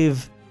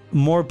save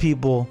more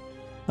people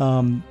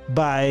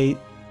by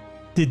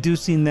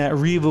deducing that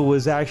Reva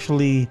was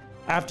actually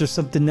after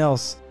something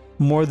else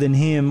more than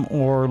him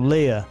or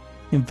Leia.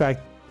 In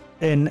fact,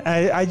 and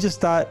I just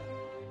thought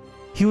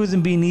he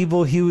wasn't being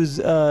evil. He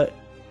was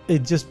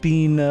just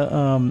being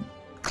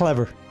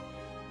clever,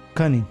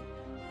 cunning.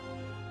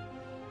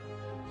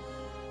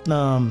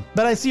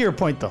 But I see your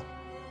point though.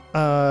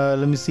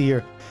 Let me see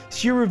here.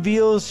 She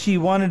reveals she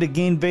wanted to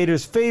gain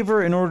Vader's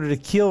favor in order to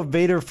kill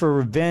Vader for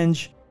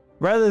revenge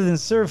rather than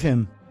serve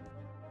him.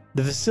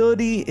 The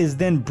facility is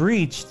then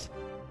breached,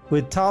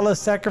 with Tala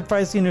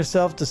sacrificing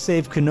herself to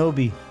save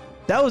Kenobi.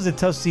 That was a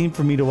tough scene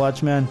for me to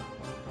watch, man.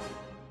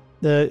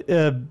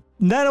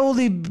 Not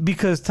only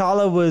because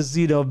Tala was,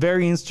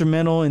 very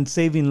instrumental in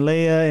saving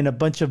Leia and a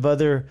bunch of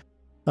other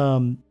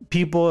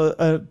people,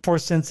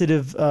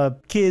 Force-sensitive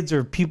kids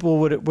or people,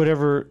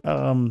 whatever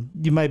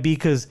you might be,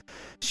 because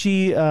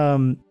she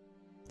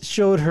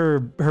showed her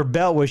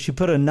belt where she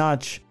put a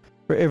notch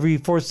for every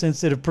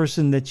Force-sensitive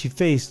person that she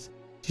faced.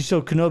 She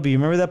showed Kenobi. You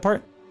remember that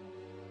part?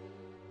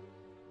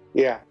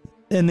 Yeah.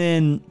 And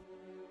then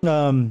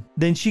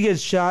she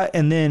gets shot,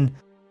 and then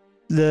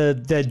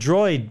that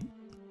droid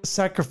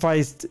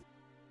sacrificed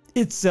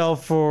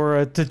itself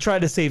to try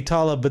to save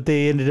Tala, but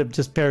they ended up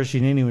just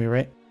perishing anyway,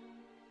 right?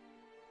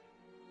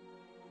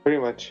 Pretty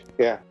much,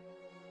 yeah.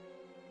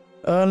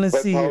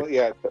 Let's see.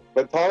 Yeah,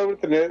 but Tala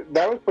with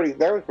that was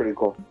pretty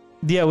cool.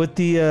 Yeah, with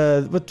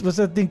the what's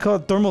that thing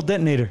called? Thermal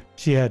detonator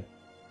she had.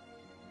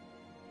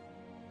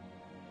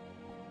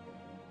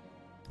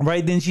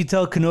 Right, didn't she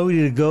tell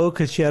Kenobi to go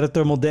because she had a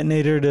thermal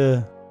detonator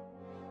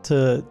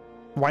to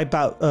wipe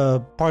out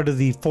part of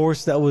the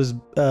force that was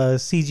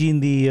sieging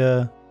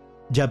the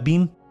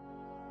Jabim?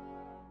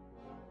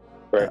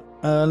 Right.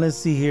 Let's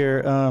see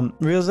here.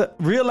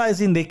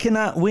 Realizing they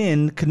cannot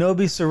win,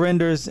 Kenobi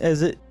surrenders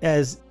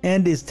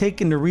and is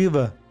taken to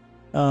Reva.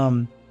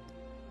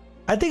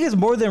 I think it's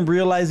more than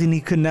realizing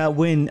he could not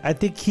win. I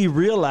think he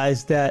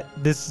realized that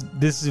this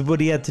is what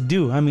he had to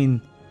do. I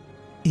mean,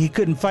 he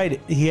couldn't fight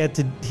it. He had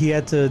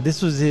to.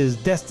 This was his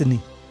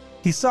destiny.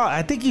 He saw.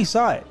 I think he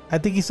saw it. I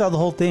think he saw the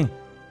whole thing.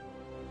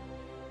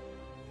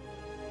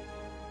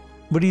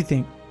 What do you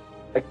think?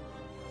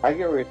 I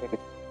get what you're saying.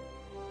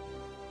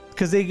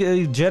 Because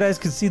Jedi's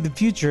can see the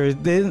future.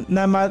 They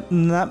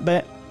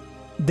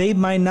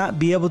might not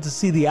be able to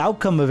see the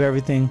outcome of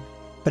everything,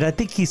 but I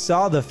think he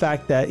saw the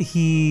fact that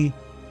he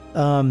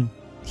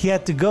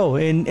had to go,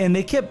 and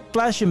they kept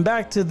flashing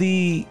back to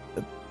the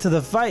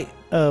fight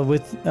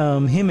with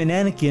him and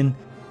Anakin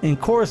in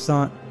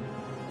Coruscant,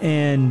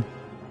 and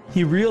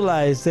he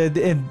realized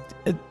that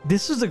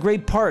this was a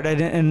great part,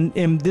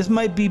 and this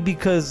might be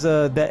because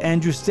that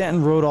Andrew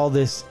Stanton wrote all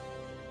this.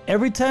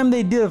 Every time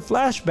they did a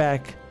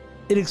flashback,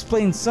 it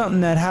explained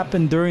something that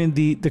happened during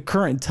the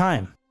current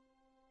time.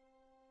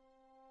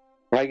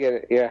 I get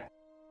it, yeah.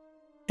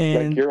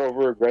 And like you're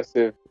over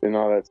aggressive and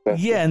all that stuff.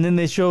 yeah, and then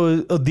they show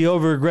the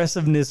over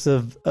aggressiveness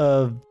of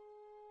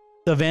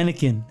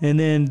Anakin, and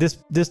then this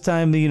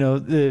time,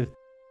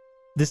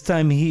 this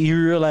time he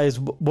realized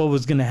what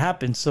was going to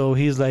happen, so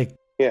he's like,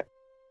 yeah.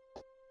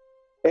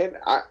 And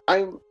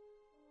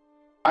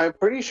I'm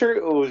pretty sure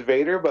it was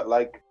Vader, but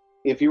like,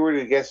 if you were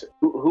to guess,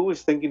 who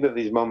was thinking of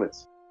these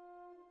moments?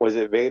 Was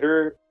it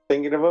Vader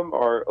thinking of them,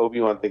 or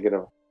Obi-Wan thinking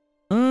of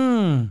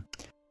them?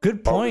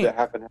 Good point.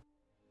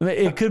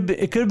 It could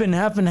have been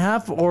half and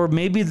half, or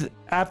maybe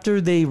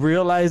after they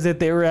realized that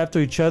they were after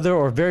each other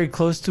or very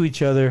close to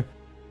each other,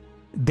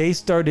 they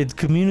started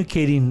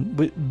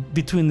communicating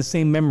between the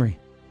same memory.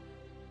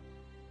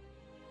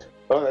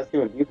 Oh, that's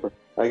even deeper.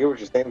 I get what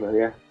you're saying, though.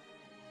 Yeah.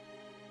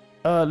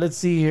 Let's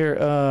see here.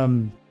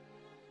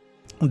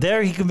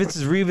 There he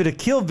convinces Reva to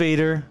kill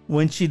Vader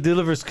when she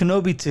delivers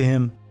Kenobi to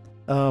him.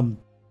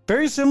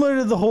 Very similar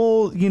to the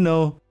whole,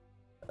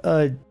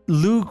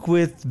 Luke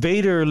with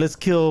Vader, let's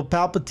kill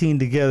Palpatine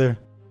together.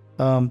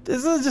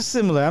 This is just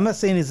similar. I'm not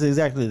saying it's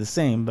exactly the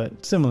same,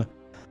 but similar.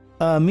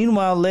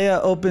 Meanwhile,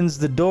 Leia opens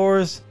the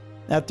doors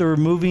after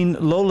removing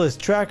Lola's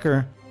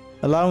tracker,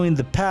 allowing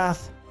the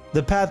path.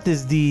 The path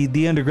is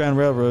the Underground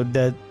Railroad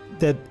that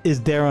is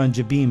there on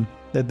Jabim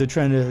that they're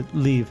trying to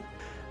leave.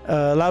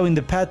 Allowing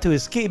the path to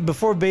escape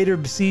before Vader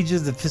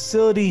besieges the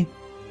facility.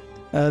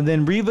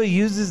 Then Reva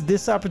uses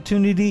this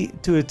opportunity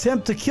to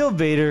attempt to kill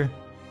Vader,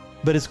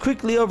 but is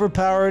quickly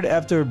overpowered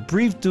after a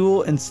brief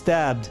duel and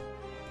stabbed.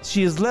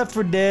 She is left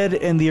for dead,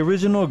 and the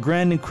original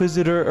Grand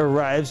Inquisitor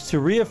arrives to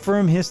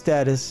reaffirm his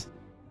status.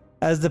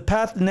 As the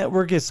Path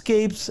Network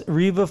escapes,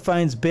 Reva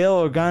finds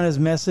Bail Organa's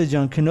message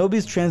on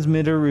Kenobi's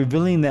transmitter,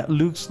 revealing that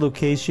Luke's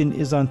location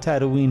is on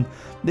Tatooine.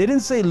 They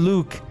didn't say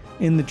Luke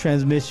in the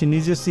transmission.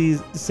 He just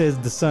says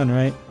the son,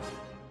 right?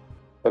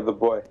 Or the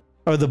boy.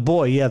 Or the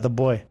boy, yeah, the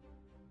boy.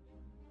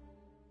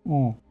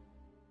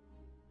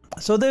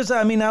 So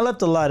I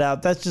left a lot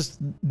out. That's just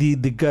the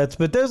guts,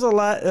 but there's a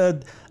lot.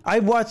 I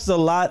watched 3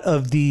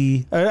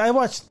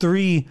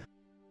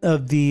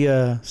 of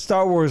the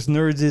Star Wars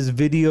Nerds'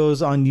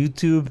 videos on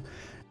YouTube,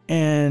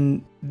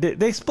 and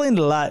they explained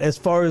a lot as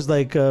far as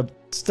like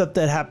stuff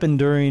that happened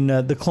during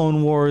the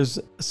Clone Wars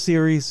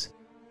series,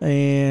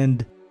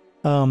 and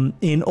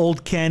in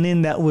old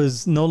canon that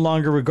was no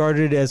longer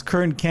regarded as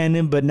current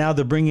canon, but now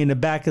they're bringing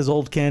it back as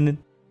old canon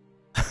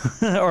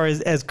or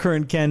as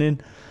current canon,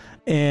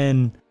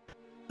 and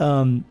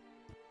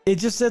it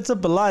just sets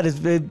up a lot.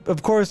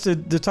 Of course,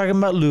 they're talking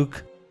about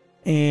Luke,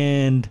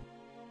 and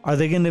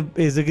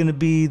is it gonna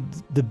be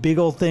the big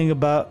old thing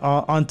about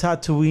on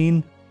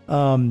Tatooine?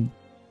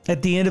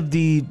 At the end of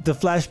the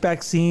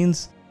flashback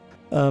scenes,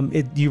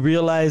 you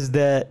realize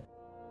that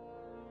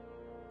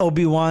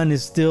Obi-Wan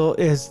is still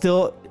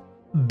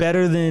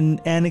better than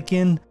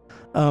Anakin.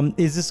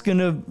 Is this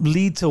gonna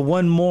lead to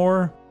one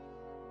more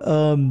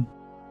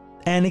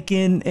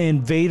Anakin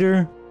and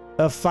Vader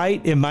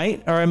fight? It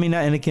might, or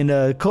not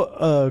Anakin,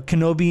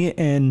 Kenobi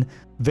and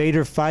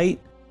Vader fight,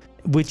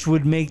 which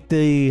would make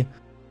the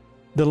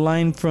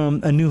line from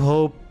A New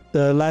Hope,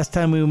 the last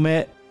time we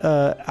met,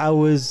 I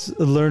was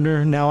a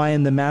learner, now I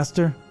am the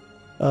master.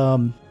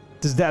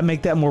 Does that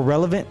make that more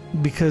relevant?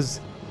 Because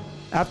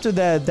after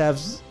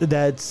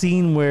that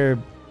scene where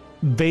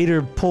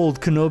Vader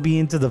pulled Kenobi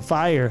into the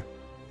fire,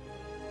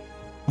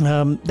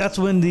 that's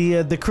when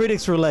the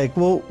critics were like,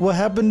 well, what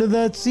happened to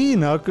that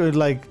scene? How could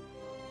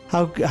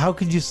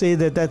you say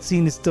that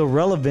scene is still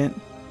relevant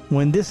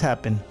when this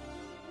happened?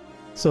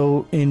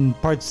 So in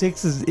part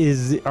 6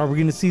 is are we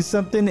going to see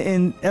something?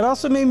 And it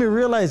also made me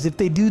realize if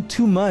they do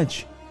too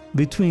much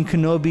between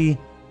Kenobi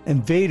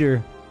and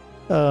Vader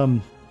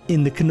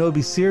in the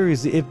Kenobi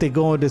series, if they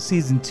go into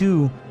season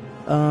 2,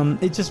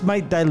 it just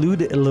might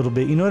dilute it a little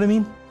bit. You know what I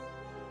mean?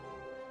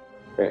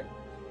 Right.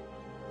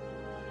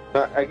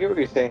 I get what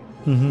you're saying.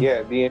 Mm-hmm. Yeah,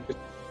 it'd be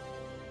interesting.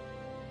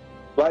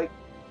 Like,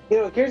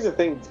 here's the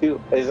thing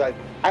too, is like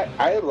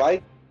I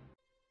like.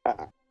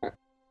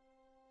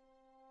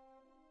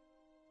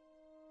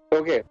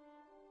 Okay,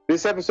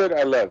 this episode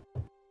I love.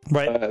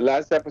 Right.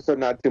 Last episode,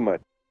 not too much.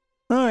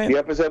 All right. The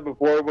episode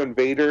before when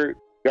Vader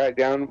got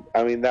down,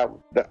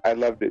 that I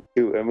loved it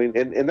too.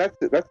 And that's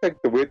like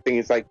the weird thing.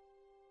 It's like,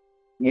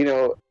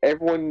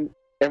 everyone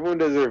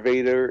does their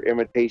Vader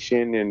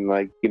imitation, and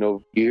like,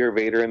 you hear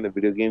Vader in the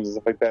video games and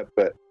stuff like that.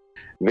 But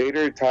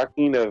Vader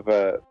talking of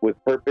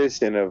with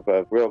purpose and of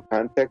real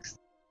context.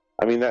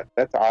 I mean,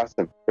 that's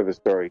awesome for the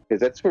story, because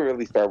that's what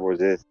really Star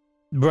Wars is.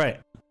 Right.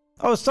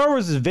 Oh, Star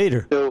Wars is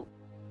Vader. So,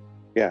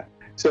 yeah.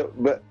 So,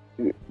 but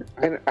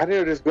I don't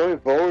know. Just going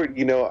forward,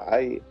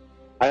 I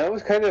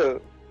always kind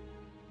of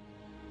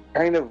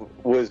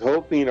was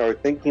hoping or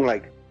thinking,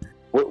 like,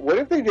 what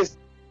if they just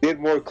did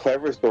more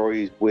clever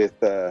stories with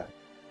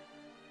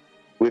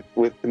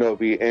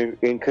Kenobi, and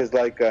because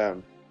like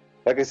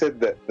I said,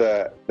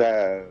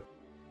 the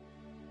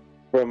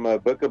from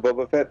Book of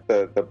Boba Fett,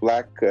 the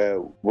Black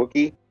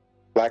Wookiee,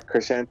 Black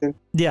Krrsantan.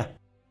 Yeah.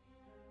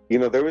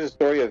 There was a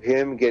story of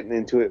him getting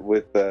into it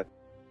with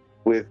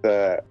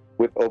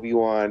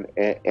Obi-Wan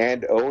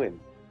and Owen,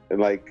 and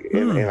like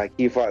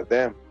he fought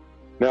them.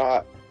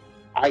 Now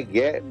I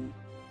get,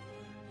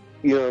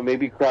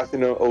 maybe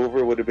crossing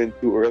over would have been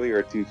too early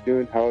or too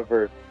soon.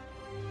 However,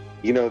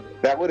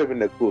 that would have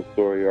been a cool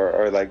story,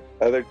 or like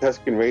other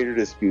Tusken Raider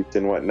disputes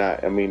and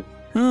whatnot. I mean,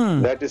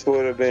 that just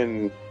would have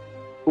been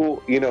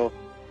cool.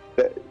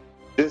 That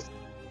just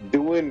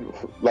doing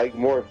like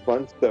more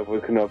fun stuff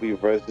with Kenobi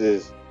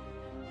versus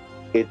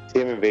it's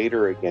him and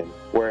Vader again,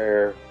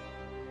 where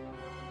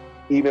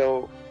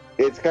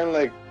it's kind of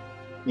like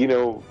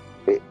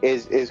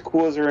as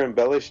cool as they're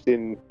embellished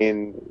in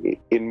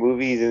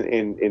movies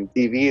and in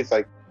TV. It's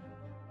like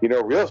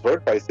real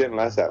sword fights didn't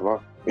last that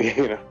long.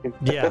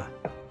 Yeah.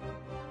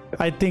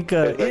 I think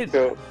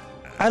so,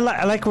 I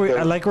like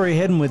where you're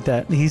heading with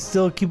that. He's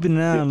still keeping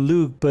an eye on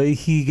Luke, but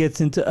he gets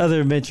into other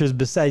adventures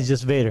besides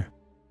just Vader.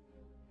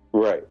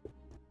 Right.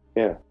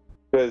 Yeah.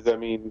 Because I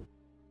mean,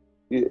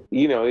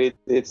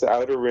 it's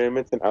Outer Rim.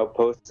 It's an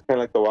outpost. It's kind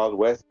of like the Wild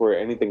West, where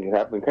anything can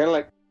happen. Kind of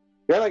like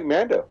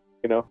Mando.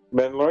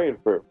 Mandalorian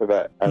for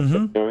that aspect.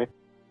 Mm-hmm. You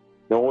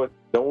know what I mean?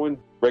 No one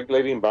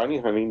regulating bounty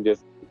hunting.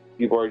 Just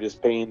people are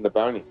just paying the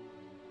bounty.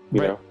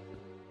 You know.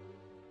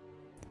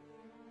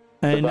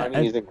 The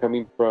bounty isn't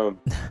coming from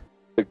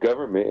the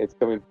government. It's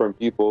coming from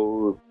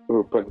people who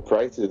are putting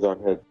prices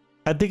on heads.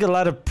 I think a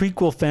lot of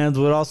prequel fans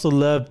would also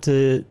love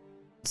to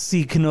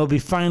see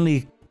Kenobi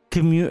finally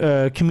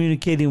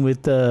communicating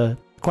with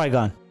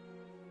Qui-Gon.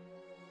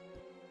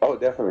 Oh,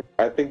 definitely.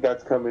 I think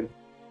that's coming.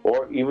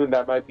 Or even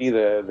that might be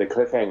the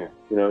cliffhanger.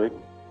 You know what I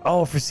mean?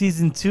 Oh, for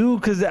season 2?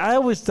 Because I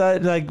always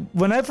thought, like,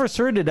 when I first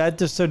heard it, I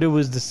just thought it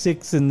was the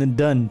 6 and then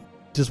done.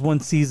 Just one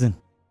season.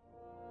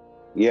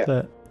 Yeah.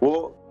 But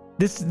well,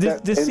 this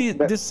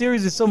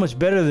series is so much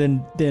better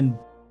than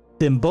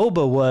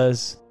Boba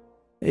was.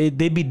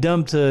 They'd be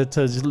dumb to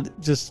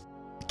just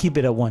keep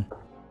it at 1.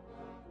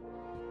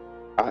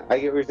 I get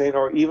what you're saying.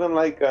 Or even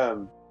like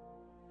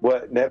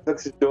what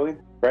Netflix is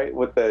doing, right,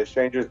 with the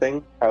Stranger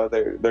Thing, how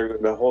they're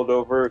going to hold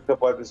over a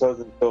couple episodes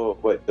until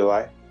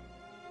July.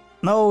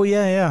 Oh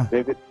yeah.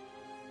 Maybe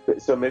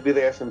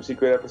they have some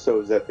secret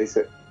episodes that they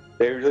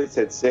originally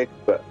said 6,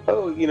 but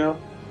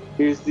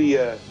here's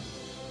the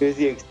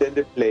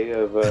extended play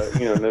of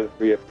another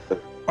 3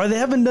 episodes. Or they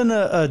haven't done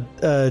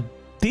a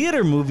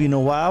theater movie in a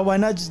while. Why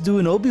not just do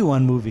an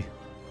Obi-Wan movie?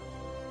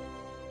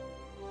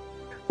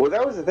 Well,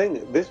 that was the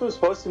thing. This was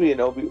supposed to be it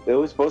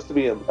was supposed to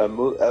be a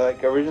movie.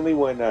 Like originally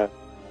when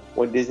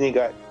Disney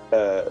got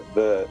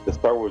the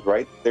Star Wars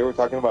rights, they were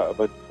talking about a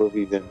bunch of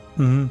movies, and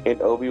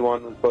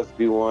Obi-Wan was supposed to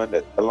be one,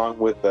 along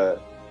with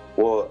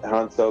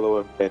Han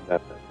Solo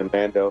and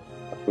Mando.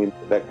 I mean,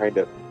 that kind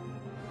of.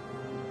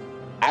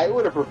 I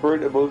would have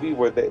preferred a movie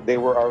where they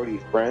were already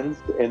friends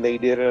and they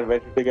did an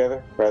adventure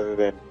together, rather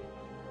than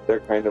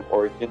their kind of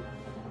origin.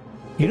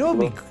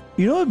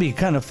 It'd be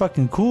kind of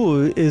fucking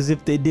cool is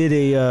if they did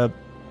a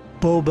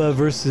Boba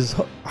versus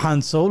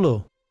Han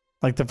Solo,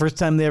 like the first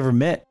time they ever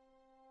met.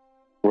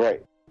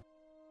 Right.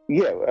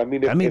 Yeah, I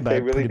mean, if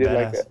they really did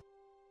badass.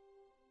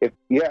 A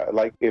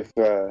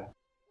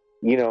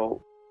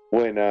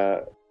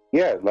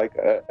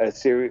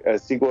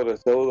sequel to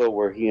Solo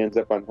where he ends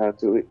up on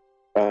Tatooine,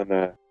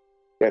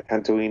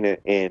 Tatooine,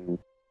 and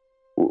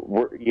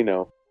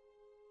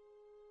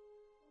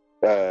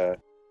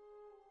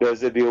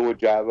does a deal with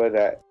Jabba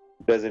that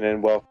doesn't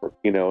end well for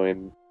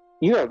and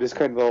just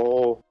kind of the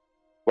whole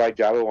why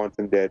Jabba wants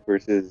him dead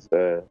versus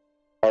or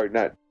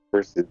not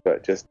versus,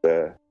 but just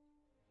that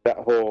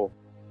whole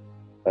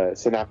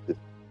synopsis.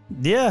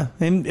 Yeah,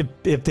 and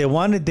if they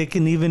wanted, they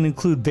can even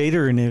include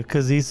Vader in it,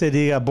 because he said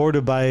he got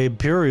boarded by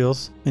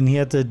Imperials and he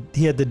had to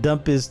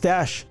dump his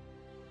stash.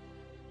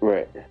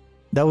 Right.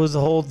 That was the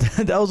whole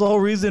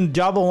reason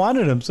Jabba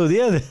wanted him. So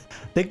yeah,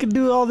 they could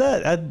do all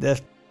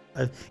that.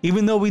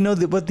 Even though we know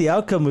what the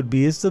outcome would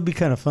be, it'd still be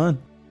kind of fun.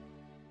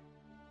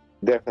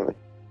 Definitely.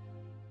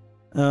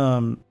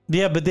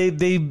 Yeah, but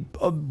they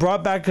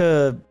brought back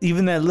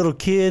even that little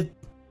kid.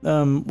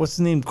 What's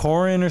his name?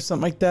 Corrin or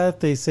something like that.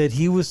 They said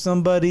he was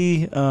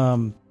somebody.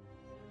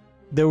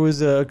 There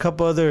was a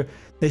couple other.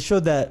 They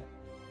showed that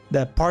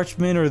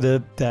parchment or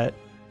that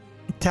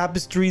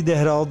tapestry that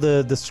had all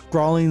the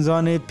scrawlings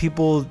on it.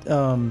 People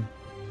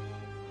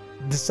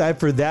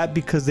decipher that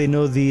because they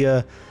know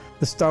the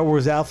Star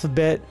Wars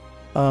alphabet.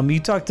 You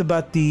talked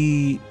about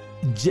the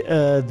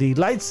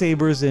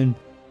lightsabers and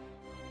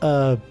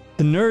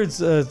the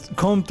nerds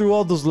combed through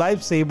all those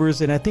lightsabers,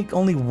 and I think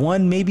only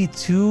one, maybe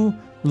two,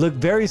 look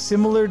very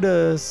similar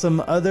to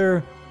some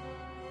other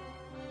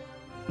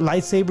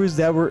lightsabers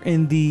that were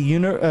in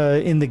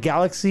the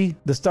galaxy,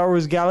 the Star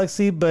Wars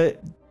galaxy.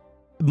 But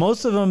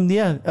most of them,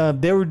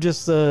 they were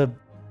just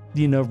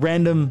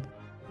random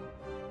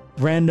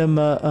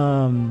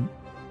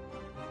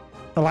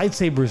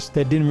lightsabers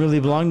that didn't really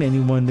belong to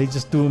anyone. They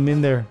just threw them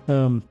in there.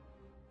 And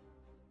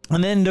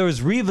then there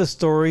was Reva's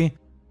story,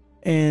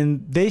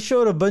 and they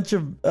showed a bunch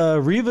of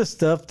Reva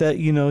stuff that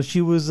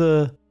she was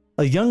a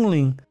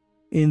youngling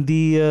in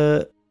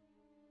the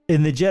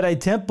Jedi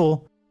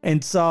Temple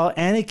and saw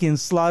Anakin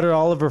slaughter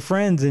all of her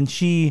friends, and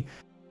she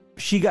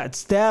got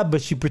stabbed,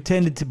 but she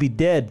pretended to be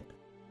dead.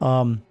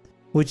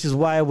 Which is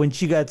why when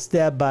she got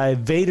stabbed by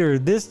Vader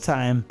this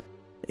time,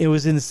 it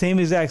was in the same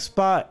exact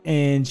spot,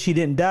 and she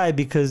didn't die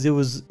because it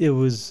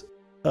was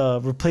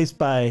replaced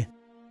by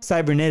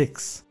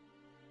cybernetics.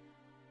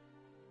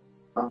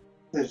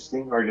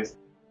 Interesting, or just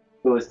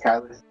it was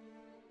callous.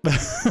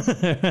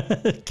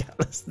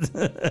 Callous.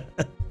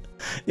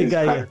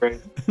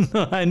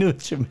 No, I knew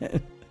what you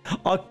meant.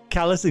 All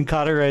callous and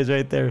cauterized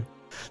right there.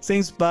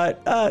 Same spot.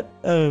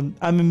 I'm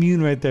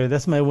immune right there.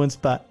 That's my one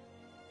spot.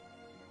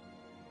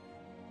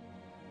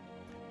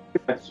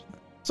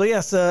 So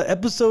yes,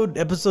 episode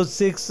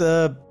 6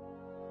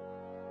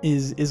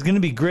 is gonna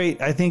be great.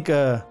 I think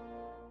that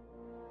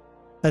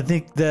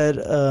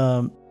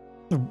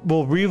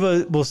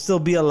Reva will still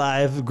be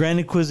alive. Grand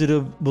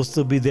Inquisitor will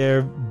still be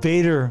there.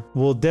 Vader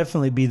will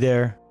definitely be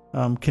there.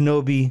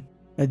 Kenobi,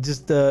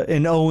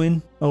 and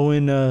Owen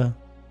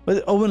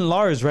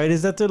Lars, right?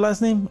 Is that their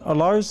last name?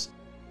 Lars?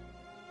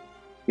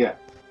 Yeah.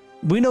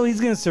 We know he's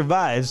gonna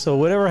survive. So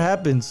whatever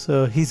happens,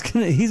 he's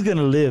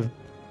gonna live.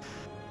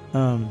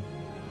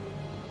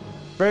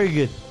 Very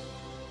good,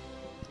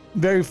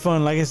 very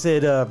fun. Like I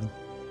said,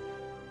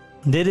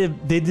 they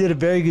did a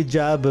very good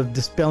job of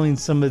dispelling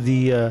some of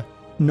the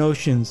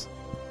notions.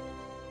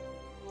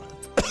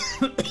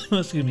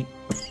 Excuse me.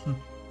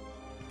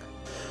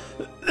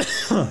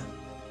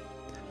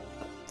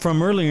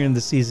 From earlier in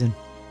the season,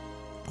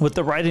 with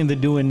the writing they're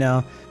doing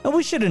now, and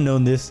we should have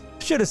known this.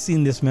 Should have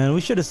seen this, man.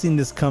 We should have seen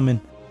this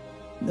coming.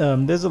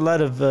 There's a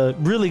lot of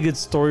really good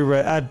story.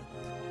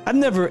 I've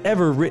never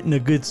ever written a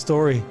good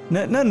story,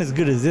 none as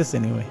good as this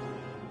anyway.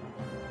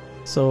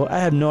 So I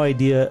have no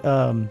idea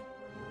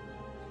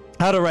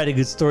how to write a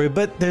good story,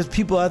 but there's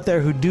people out there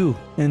who do,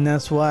 and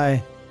that's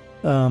why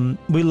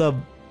we love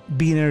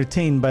being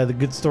entertained by the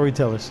good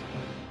storytellers.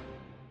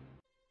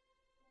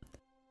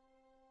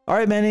 All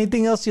right, man.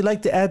 Anything else you'd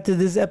like to add to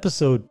this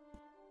episode?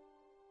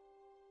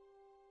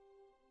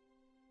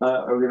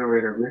 Are we gonna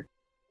rate our beer?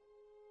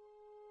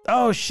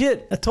 Oh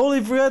shit! I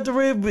totally forgot to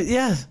rate. But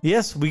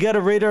yes, we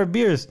gotta rate our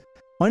beers.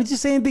 Why didn't you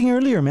say anything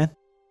earlier, man?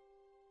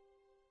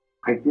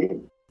 I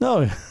did.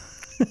 No.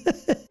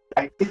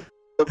 I did.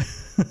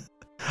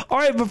 All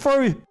right, before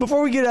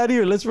we get out of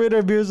here, let's rate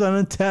our beers on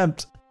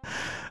Untapped.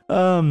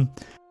 I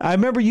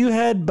remember you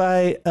had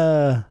by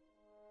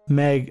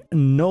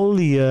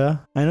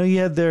Magnolia. I know you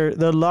had their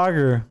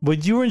lager,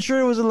 but you weren't sure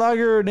it was a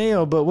lager or an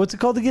ale. But what's it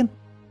called again?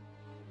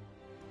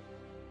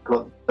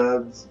 Called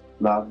Dubs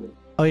Lager.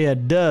 Oh yeah,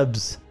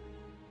 Dubs.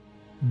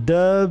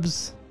 There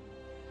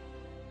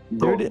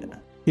it is.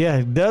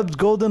 Yeah, Dubs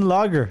Golden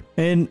Lager,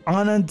 and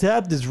on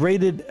Untapped is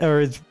rated,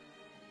 or it's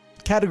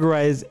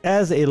categorized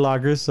as a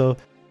lager. So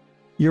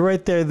you're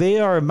right there. They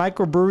are a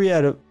microbrewery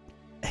out of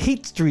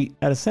Haight Street,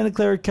 out of Santa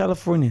Clara,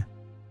 California.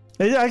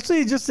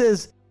 It just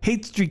says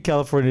Haight Street,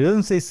 California. It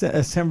doesn't say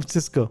San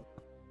Francisco.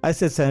 I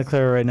said Santa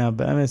Clara right now,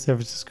 but I'm in San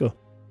Francisco.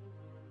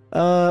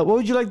 What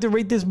would you like to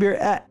rate this beer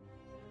at?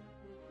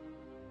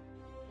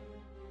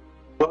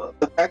 Well,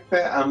 the fact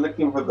that I'm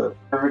looking for the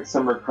perfect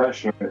summer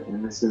crush here,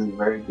 and this is a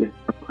very good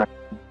crush.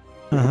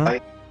 Uh-huh.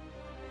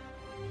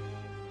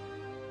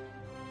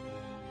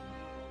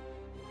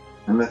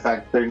 And the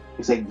fact their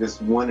music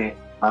just won it,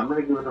 I'm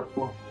gonna give it a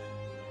 4.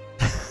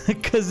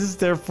 Because it's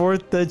their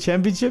 4th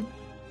championship?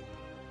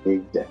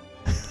 Exactly.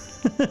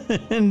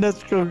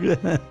 Industrial.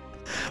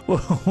 Well,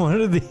 what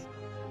are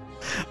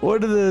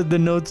the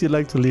notes you'd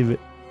like to leave it?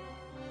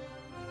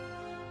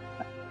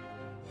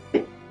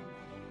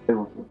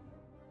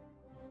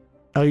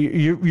 Oh,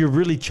 you're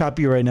really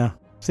choppy right now.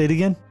 Say it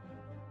again.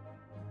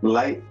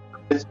 Light,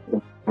 crisp,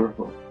 and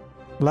flavorful.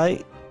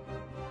 Light,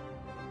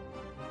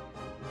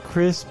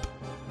 crisp,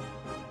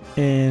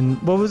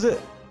 and what was it?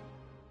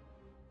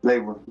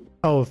 Flavorful.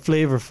 Oh,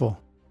 flavorful.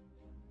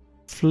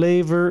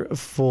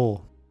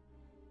 Flavorful.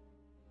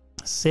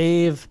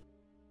 Save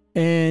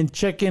and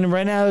check in.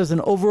 Right now is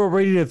an overall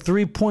rating of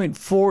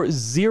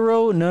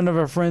 3.40. None of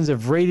our friends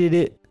have rated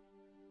it.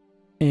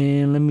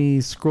 And let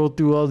me scroll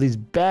through all these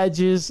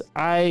badges.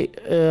 I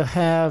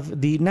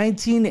have the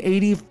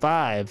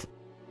 1985.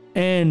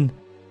 And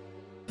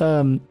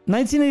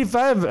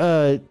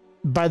 1985,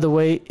 by the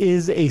way,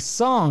 is a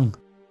song.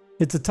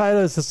 It's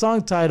a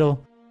song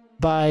title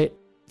by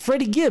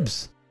Freddie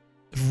Gibbs.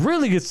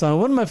 Really good song.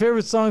 One of my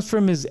favorite songs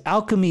from his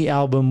Alchemy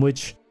album,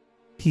 which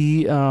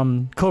he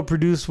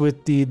co-produced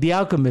with the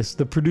Alchemist,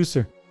 the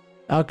producer.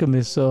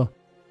 Alchemist. So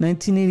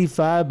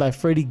 1985 by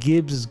Freddie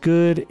Gibbs is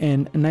good,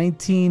 and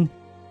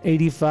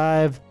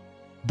 1985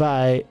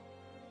 by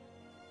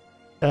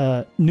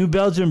New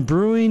Belgium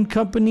Brewing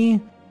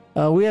Company.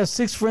 We have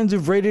 6 friends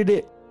who've rated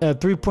it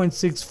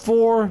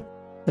 3.64.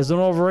 There's an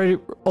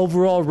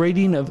overall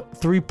rating of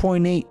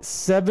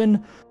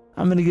 3.87.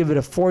 I'm going to give it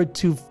a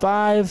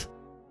 4.25.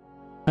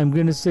 I'm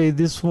going to say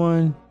this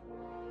one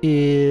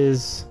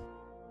is...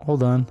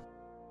 Hold on.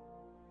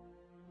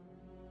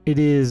 It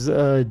is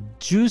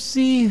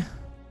juicy,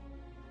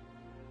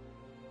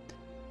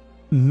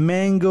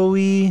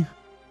 mango-y,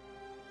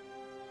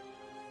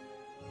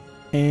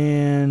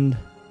 and...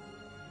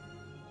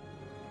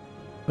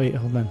 Wait,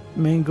 hold on.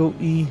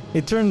 Mango-y.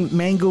 It turned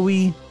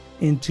mango-y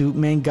into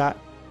mangot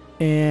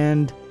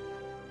and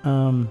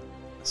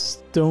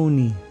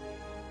stony.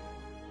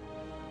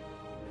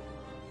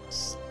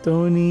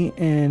 Stony,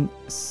 and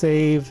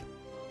save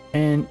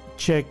and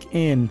check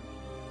in.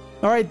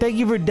 All right, thank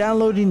you for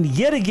downloading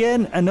yet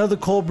again another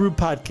Cold Brew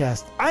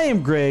podcast. I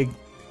am Greg.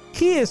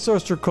 He is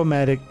Sorcerer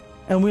Chromatic,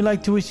 and we'd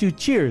like to wish you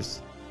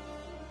cheers.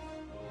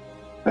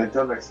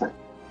 Until next time.